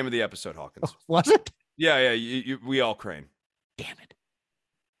actually the name of the episode, Hawkins. Oh, was it? Yeah. We all crane. Damn it.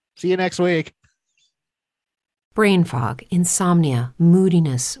 See you next week. Brain fog, insomnia,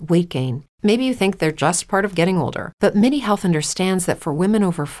 moodiness, weight gain. Maybe you think they're just part of getting older, but MIDI Health understands that for women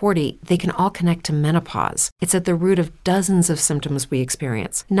over 40, they can all connect to menopause. It's at the root of dozens of symptoms we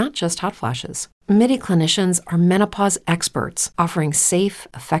experience, not just hot flashes. MIDI clinicians are menopause experts, offering safe,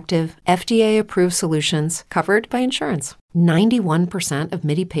 effective, FDA-approved solutions covered by insurance. 91% of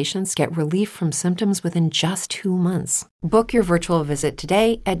MIDI patients get relief from symptoms within just 2 months. Book your virtual visit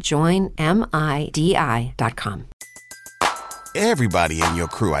today at joinmidi.com. Everybody in your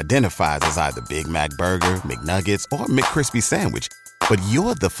crew identifies as either Big Mac Burger, McNuggets, or McCrispy Sandwich. But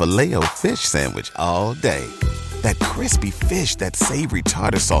you're the Filet-O-Fish Sandwich all day. That crispy fish, that savory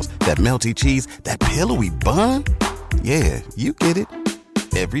tartar sauce, that melty cheese, that pillowy bun. Yeah, you get it.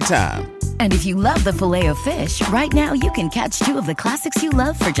 Every time. And if you love the Filet-O-Fish, right now you can catch 2 of the classics you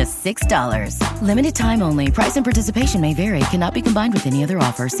love for just $6. Limited time only. Price and participation may vary. Cannot be combined with any other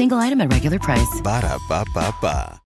offer. Single item at regular price. Ba-da-ba-ba-ba.